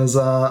 there's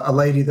a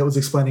lady that was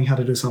explaining how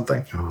to do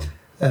something. Oh.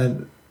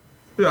 And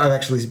I've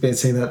actually been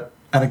seeing that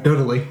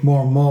anecdotally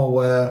more and more,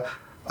 where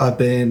I've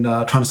been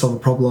trying to solve a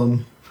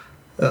problem,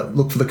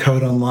 look for the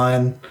code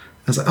online.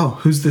 I was like, oh,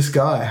 who's this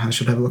guy? I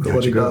should have a look at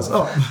what he does.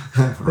 Oh,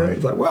 right. I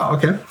was like, wow,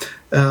 okay.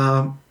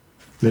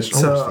 There's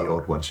always the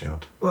odd ones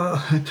out. Well,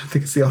 I don't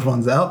think it's the odd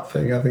ones out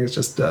thing. I think it's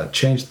just a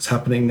change that's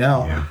happening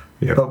now. Yeah.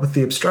 Yep. But with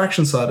the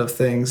abstraction side of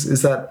things,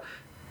 is that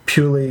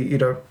purely,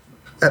 at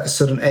a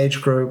certain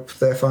age group,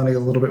 they're finding it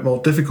a little bit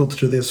more difficult to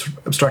do this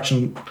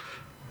abstraction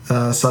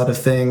side of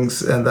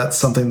things, and that's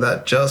something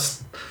that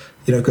just,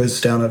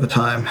 goes down over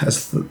time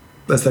as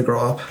they grow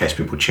up? As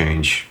people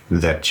change,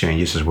 that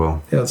changes as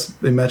well. Yeah,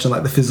 imagine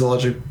the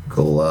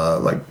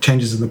physiological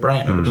changes in the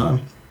brain over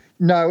time.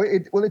 No,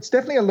 it's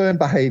definitely a learned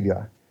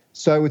behavior.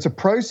 So it's a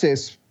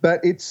process,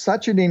 but it's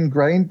such an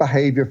ingrained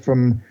behavior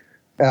from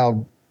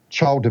our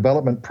child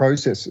development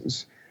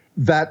processes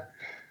that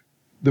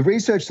the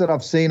research that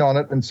I've seen on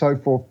it and so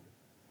forth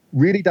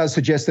really does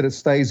suggest that it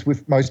stays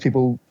with most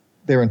people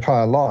their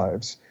entire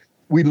lives.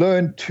 We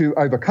learn to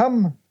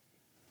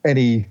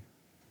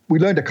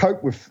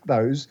cope with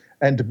those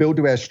and to build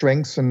to our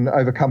strengths and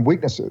overcome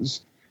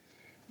weaknesses.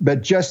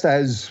 But just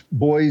as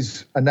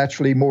boys are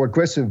naturally more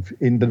aggressive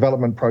in the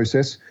development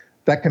process,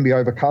 that can be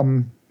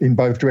overcome in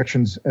both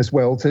directions as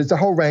well. So there's a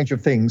whole range of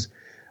things.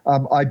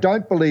 I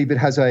don't believe it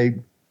has a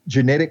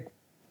genetic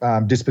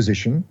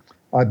disposition.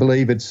 I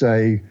believe it's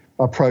a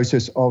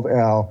process of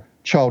our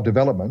child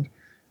development,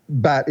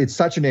 but it's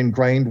such an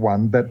ingrained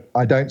one that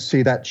I don't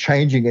see that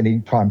changing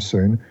anytime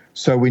soon.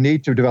 So we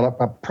need to develop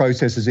up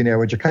processes in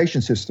our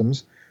education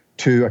systems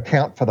to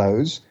account for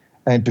those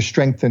and to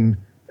strengthen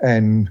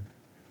and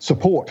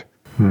support.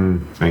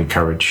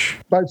 Encourage.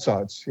 Both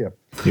sides, yeah.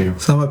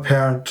 So I'm a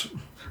parent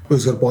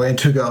who's got a boy and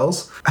two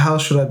girls. How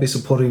should I be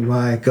supporting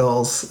my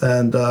girls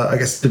and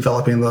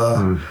developing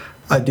the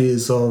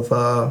ideas of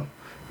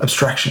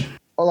abstraction?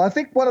 Well, I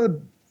think one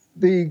of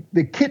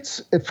the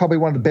kits is probably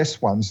one of the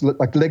best ones,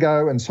 like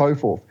Lego and so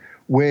forth,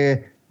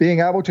 where being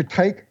able to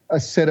take a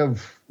set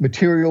of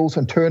materials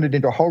and turn it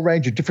into a whole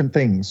range of different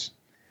things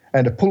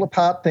and to pull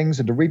apart things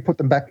and to re-put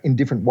them back in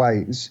different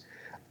ways,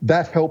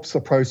 that helps the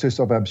process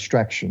of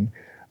abstraction.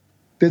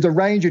 There's a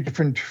range of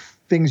different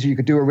things you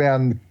could do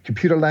around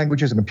computer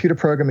languages and computer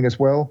programming as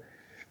well.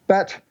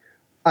 But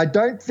I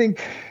don't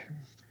think,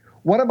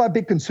 one of my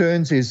big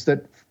concerns is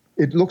that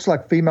it looks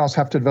like females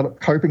have to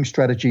develop coping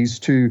strategies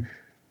to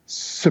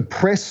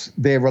suppress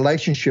their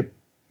relationship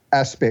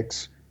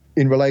aspects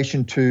in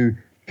relation to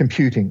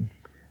computing.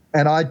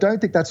 And I don't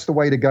think that's the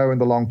way to go in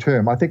the long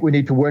term. I think we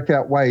need to work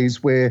out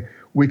ways where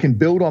we can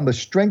build on the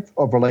strength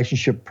of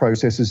relationship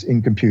processes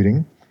in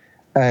computing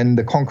and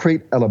the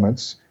concrete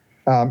elements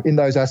in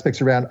those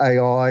aspects around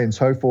AI and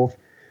so forth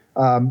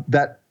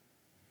that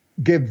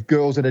give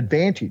girls an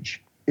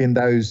advantage in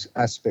those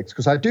aspects.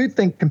 Because I do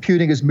think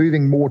computing is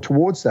moving more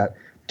towards that,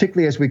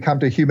 particularly as we come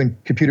to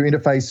human-computer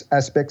interface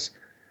aspects.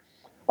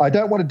 I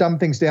don't want to dumb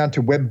things down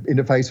to web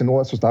interface and all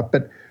that sort of stuff,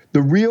 but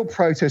the real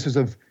processes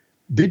of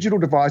digital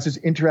devices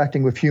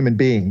interacting with human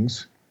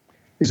beings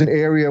is an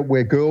area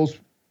where girls,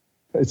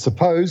 it's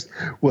supposed,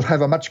 will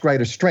have a much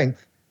greater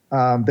strength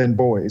than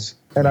boys.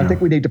 And I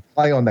think we need to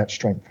play on that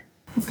strength.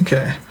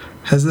 Okay.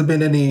 Has there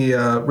been any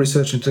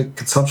research into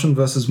consumption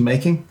versus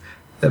making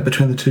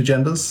between the two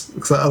genders?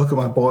 Because I look at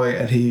my boy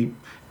and he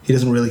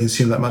doesn't really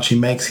consume that much. He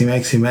makes.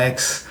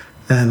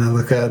 And I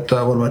look at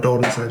one of my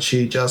daughters and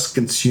she just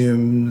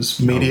consumes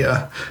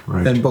media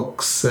and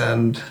books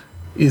and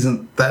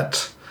isn't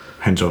that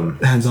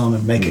hands-on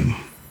and making.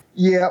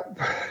 Yeah.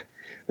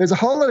 There's a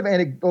whole lot of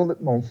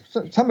anecdotal,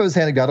 some of it's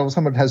anecdotal,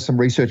 some of it has some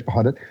research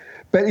behind it.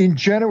 But in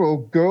general,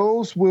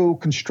 girls will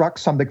construct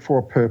something for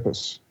a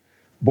purpose.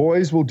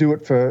 Boys will do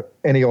it for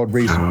any odd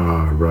reason.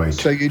 Right.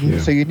 So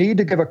you need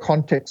to give a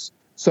context.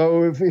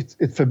 So if it's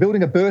for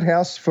building a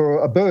birdhouse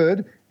for a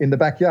bird in the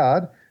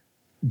backyard,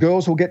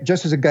 girls will get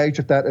just as engaged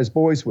with that as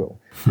boys will.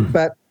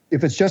 But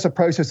if it's just a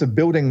process of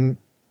building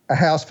a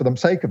house for the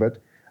sake of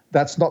it,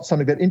 that's not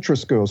something that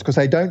interests girls because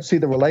they don't see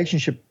the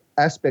relationship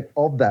aspect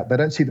of that. They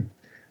don't see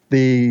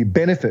the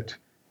benefit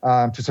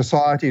to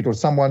society or to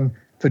someone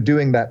for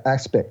doing that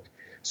aspect.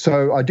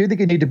 So I do think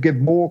you need to give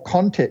more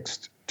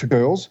context to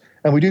girls.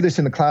 And we do this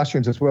in the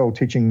classrooms as well,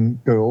 teaching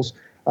girls.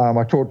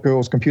 I taught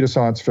girls computer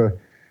science for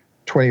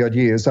 20-odd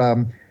years.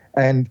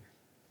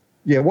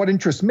 What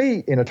interests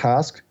me in a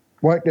task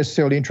won't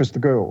necessarily interest the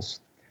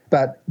girls.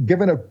 But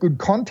given a good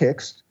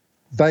context,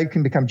 they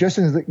can become just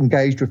as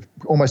engaged with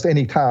almost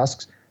any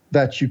tasks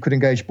that you could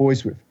engage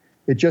boys with.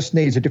 It just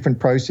needs a different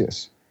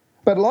process.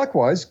 But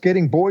likewise,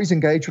 getting boys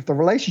engaged with the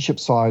relationship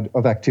side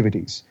of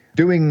activities,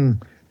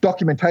 doing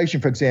documentation,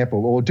 for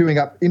example, or doing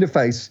up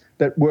interface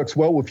that works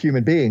well with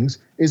human beings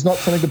is not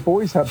something that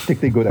boys are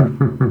particularly good at.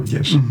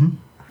 Yes. Mm-hmm.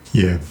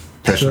 Yeah,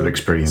 personal So,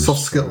 experience.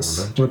 soft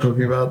skills we're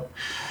talking about.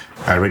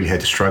 I really had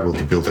to struggle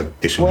to build a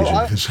decent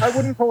Well, vision. I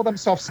wouldn't call them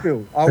soft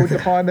skills. I would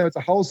define them as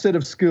a whole set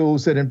of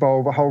skills that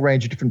involve a whole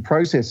range of different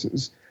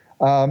processes.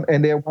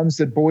 And they're ones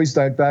that boys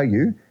don't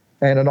value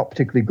and are not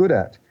particularly good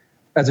at,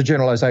 as a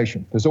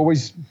generalization. There's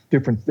always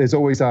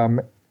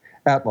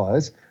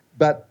outliers.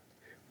 But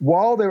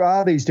while there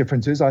are these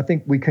differences, I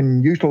think we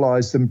can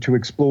utilize them to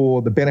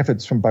explore the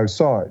benefits from both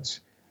sides.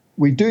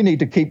 We do need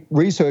to keep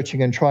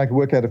researching and trying to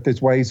work out if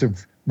there's ways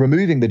of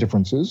removing the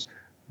differences,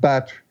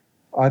 but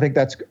I think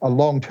that's a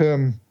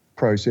long-term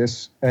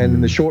process. And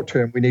in the short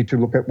term, we need to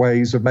look at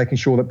ways of making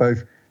sure that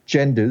both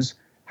genders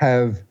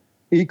have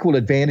equal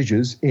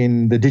advantages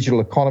in the digital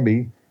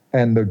economy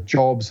and the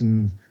jobs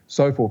and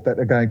so forth that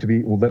are going to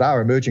be, or that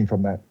are emerging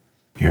from that.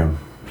 Yeah.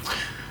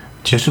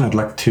 Jason, I'd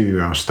like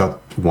to start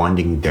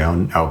winding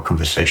down our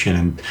conversation,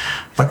 and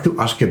I'd like to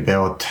ask you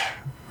about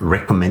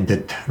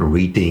recommended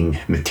reading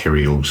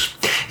materials,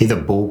 either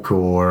book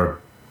or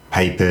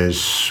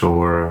papers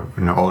or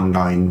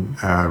online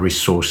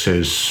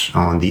resources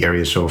on the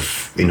areas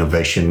of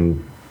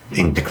innovation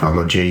in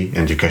technology,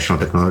 educational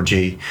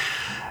technology,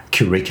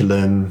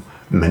 curriculum,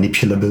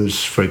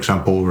 manipulables, for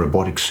example,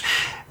 robotics,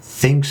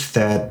 things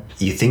that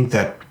you think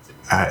that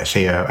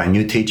say a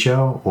new teacher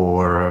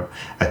or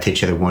a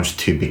teacher that wants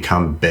to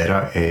become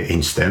better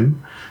in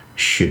STEM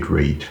should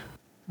read?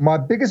 My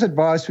biggest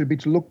advice would be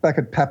to look back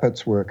at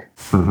Pappert's work.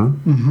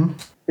 Mm-hmm. Mm-hmm.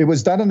 It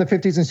was done in the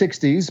 50s and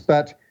 60s,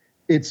 but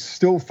it's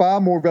still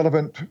far more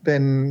relevant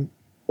than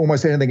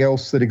almost anything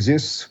else that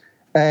exists.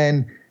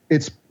 And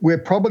we're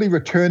probably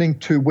returning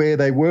to where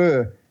they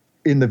were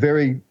in the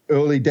very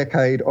early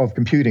decade of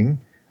computing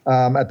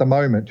at the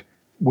moment,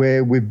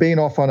 where we've been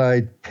off on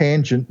a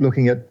tangent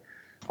looking at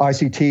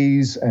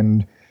ICTs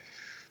and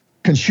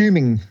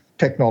consuming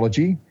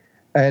technology,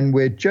 and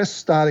we're just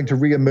starting to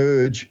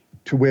re-emerge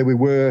to where we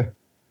were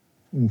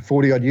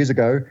 40-odd years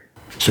ago.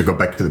 So go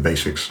back to the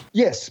basics.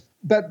 Yes,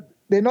 but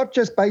they're not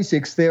just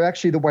basics, they're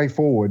actually the way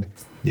forward.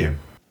 Yeah.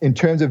 In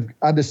terms of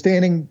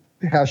understanding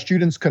how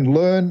students can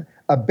learn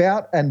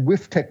about and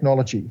with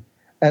technology.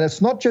 And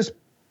it's not just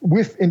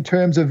with in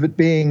terms of it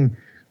being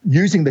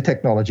using the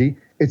technology,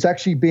 it's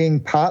actually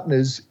being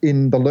partners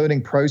in the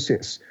learning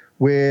process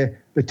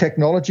where the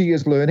technology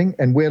is learning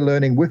and we're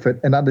learning with it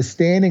and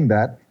understanding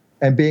that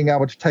and being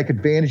able to take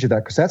advantage of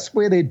that, because that's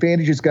where the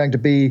advantage is going to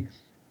be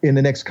in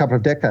the next couple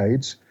of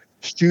decades.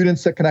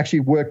 Students that can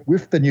actually work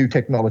with the new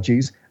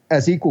technologies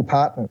as equal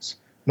partners,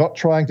 not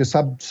trying to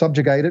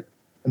subjugate it,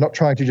 and not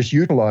trying to just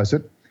utilize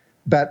it,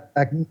 but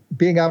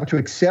being able to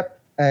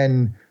accept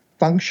and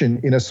function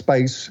in a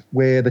space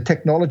where the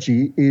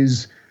technology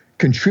is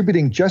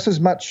contributing just as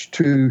much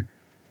to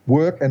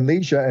work and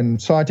leisure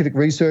and scientific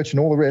research and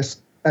all the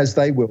rest as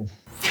they will.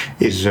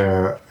 Is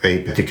a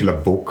particular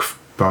book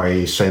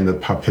by Samuel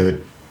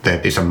Papert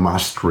that is a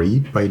must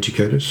read by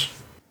educators?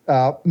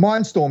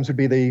 Mindstorms would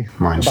be the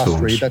must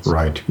read. That's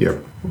right.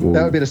 Yep.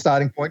 That would be the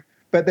starting point.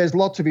 But there's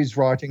lots of his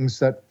writings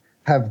that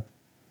have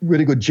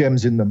really good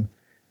gems in them.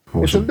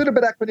 Awesome. It's a little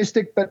bit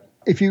anachronistic, but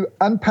if you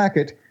unpack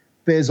it,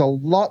 there's a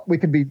lot we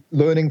can be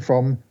learning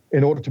from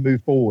in order to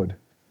move forward.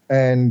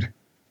 And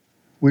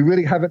we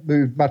really haven't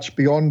moved much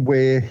beyond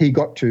where he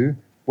got to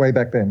way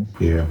back then.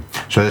 Yeah.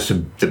 So that's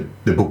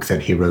the book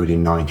that he wrote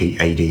in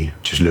 1980.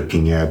 Just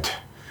looking at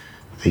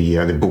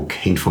the book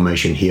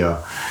information here,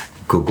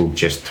 Google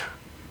just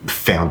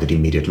found it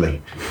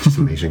immediately. It's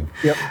amazing.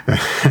 Yep.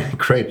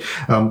 Great.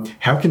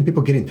 How can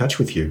people get in touch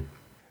with you?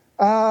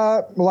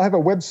 Well, I have a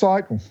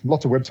website,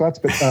 lots of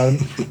websites, but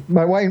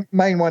my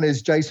main one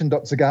is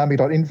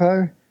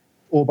jason.zagami.info,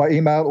 or by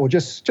email, or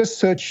just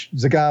search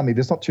Zagami.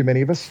 There's not too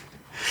many of us.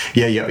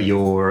 Yeah,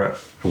 your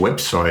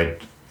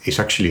website is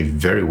actually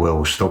very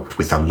well stocked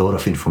with a lot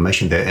of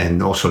information there,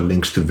 and also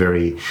links to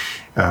very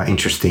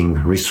interesting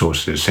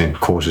resources and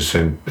courses,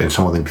 and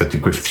some of them go to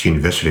Griffith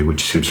University,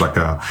 which seems like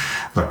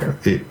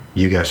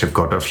you guys have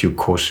got a few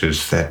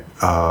courses that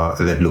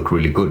look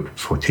really good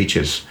for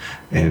teachers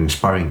and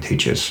inspiring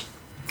teachers.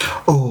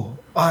 Oh,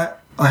 I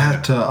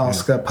had to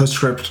ask a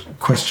postscript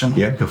question.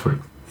 Yeah, go for it.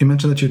 You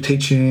mentioned that you're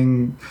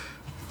teaching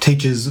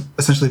teachers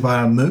essentially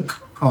via MOOC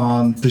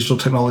on digital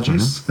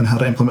technologies and how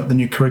to implement the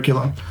new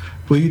curriculum.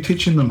 Were you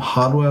teaching them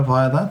hardware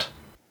via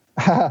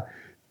that?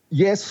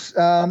 Yes,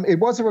 it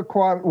was a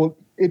requirement. Well,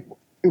 it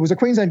was a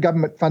Queensland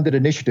government-funded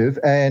initiative,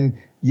 and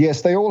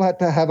yes, they all had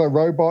to have a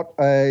robot.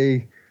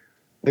 They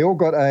all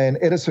got an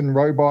Edison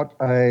robot,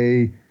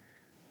 a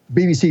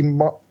BBC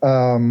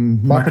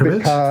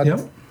microbit card, yep.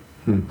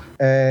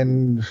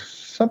 And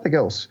something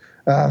else.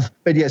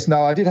 But yes,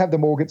 no, I did have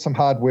them all get some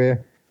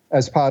hardware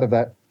as part of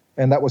that,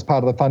 and that was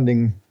part of the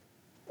funding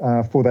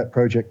for that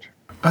project.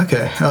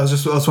 Okay, I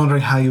was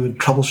wondering how you would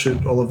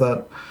troubleshoot all of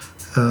that.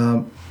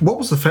 What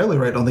was the failure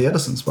rate on the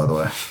Edisons, by the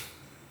way?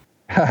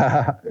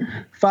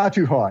 Far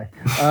too high.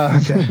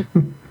 Okay.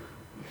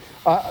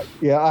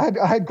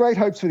 I had great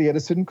hopes for the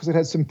Edison because it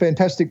had some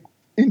fantastic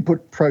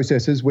input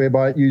processes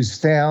whereby it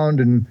used sound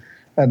and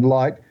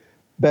light.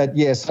 But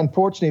yes,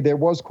 unfortunately, there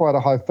was quite a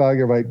high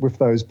failure rate with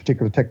those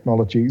particular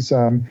technologies.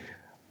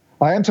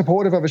 I am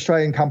supportive of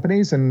Australian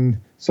companies and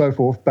so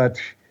forth, but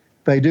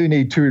they do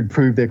need to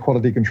improve their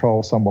quality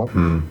control somewhat.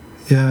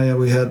 Yeah,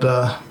 we had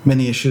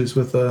many issues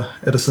with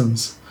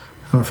Edison's,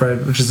 I'm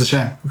afraid, which is a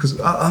shame, because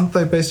aren't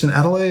they based in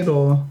Adelaide,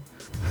 or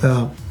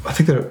I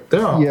think they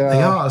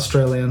are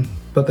Australian,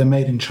 but they're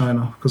made in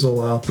China, because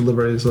all our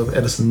deliveries of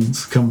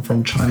Edison's come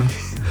from China.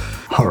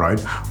 All right.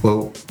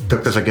 Well,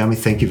 Dr. Zagami,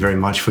 thank you very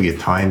much for your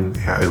time.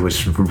 It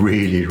was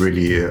really,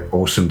 really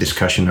awesome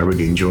discussion. I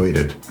really enjoyed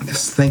it.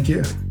 Yes, thank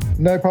you.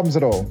 No problems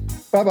at all.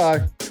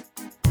 Bye-bye.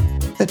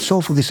 That's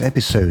all for this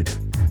episode.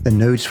 The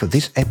notes for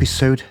this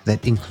episode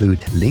that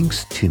include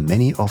links to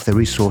many of the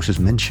resources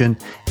mentioned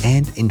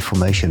and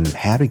information on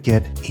how to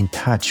get in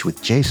touch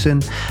with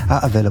Jason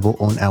are available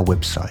on our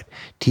website,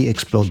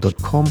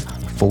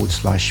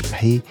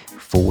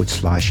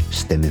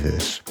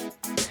 texplore.com/pay/Stemiverse.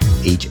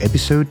 Each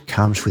episode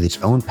comes with its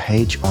own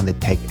page on the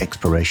Tech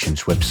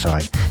Explorations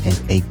website and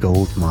a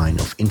goldmine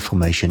of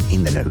information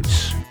in the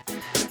notes.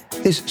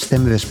 This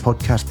Stemiverse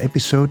podcast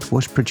episode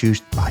was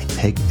produced by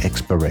Tech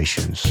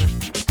Explorations.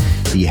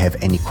 Do you have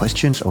any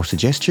questions or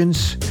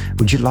suggestions?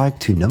 Would you like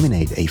to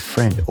nominate a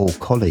friend or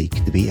colleague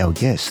to be our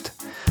guest?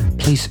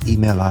 Please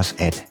email us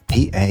at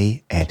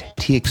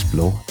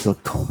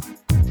pa@texplore.com.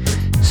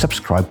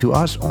 Subscribe to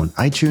us on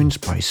iTunes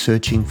by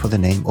searching for the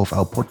name of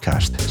our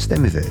podcast,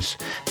 Stemiverse.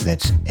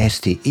 That's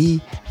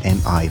Stemiverse.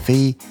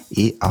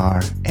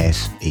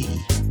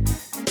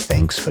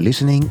 Thanks for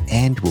listening,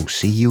 and we'll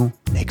see you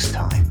next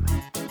time.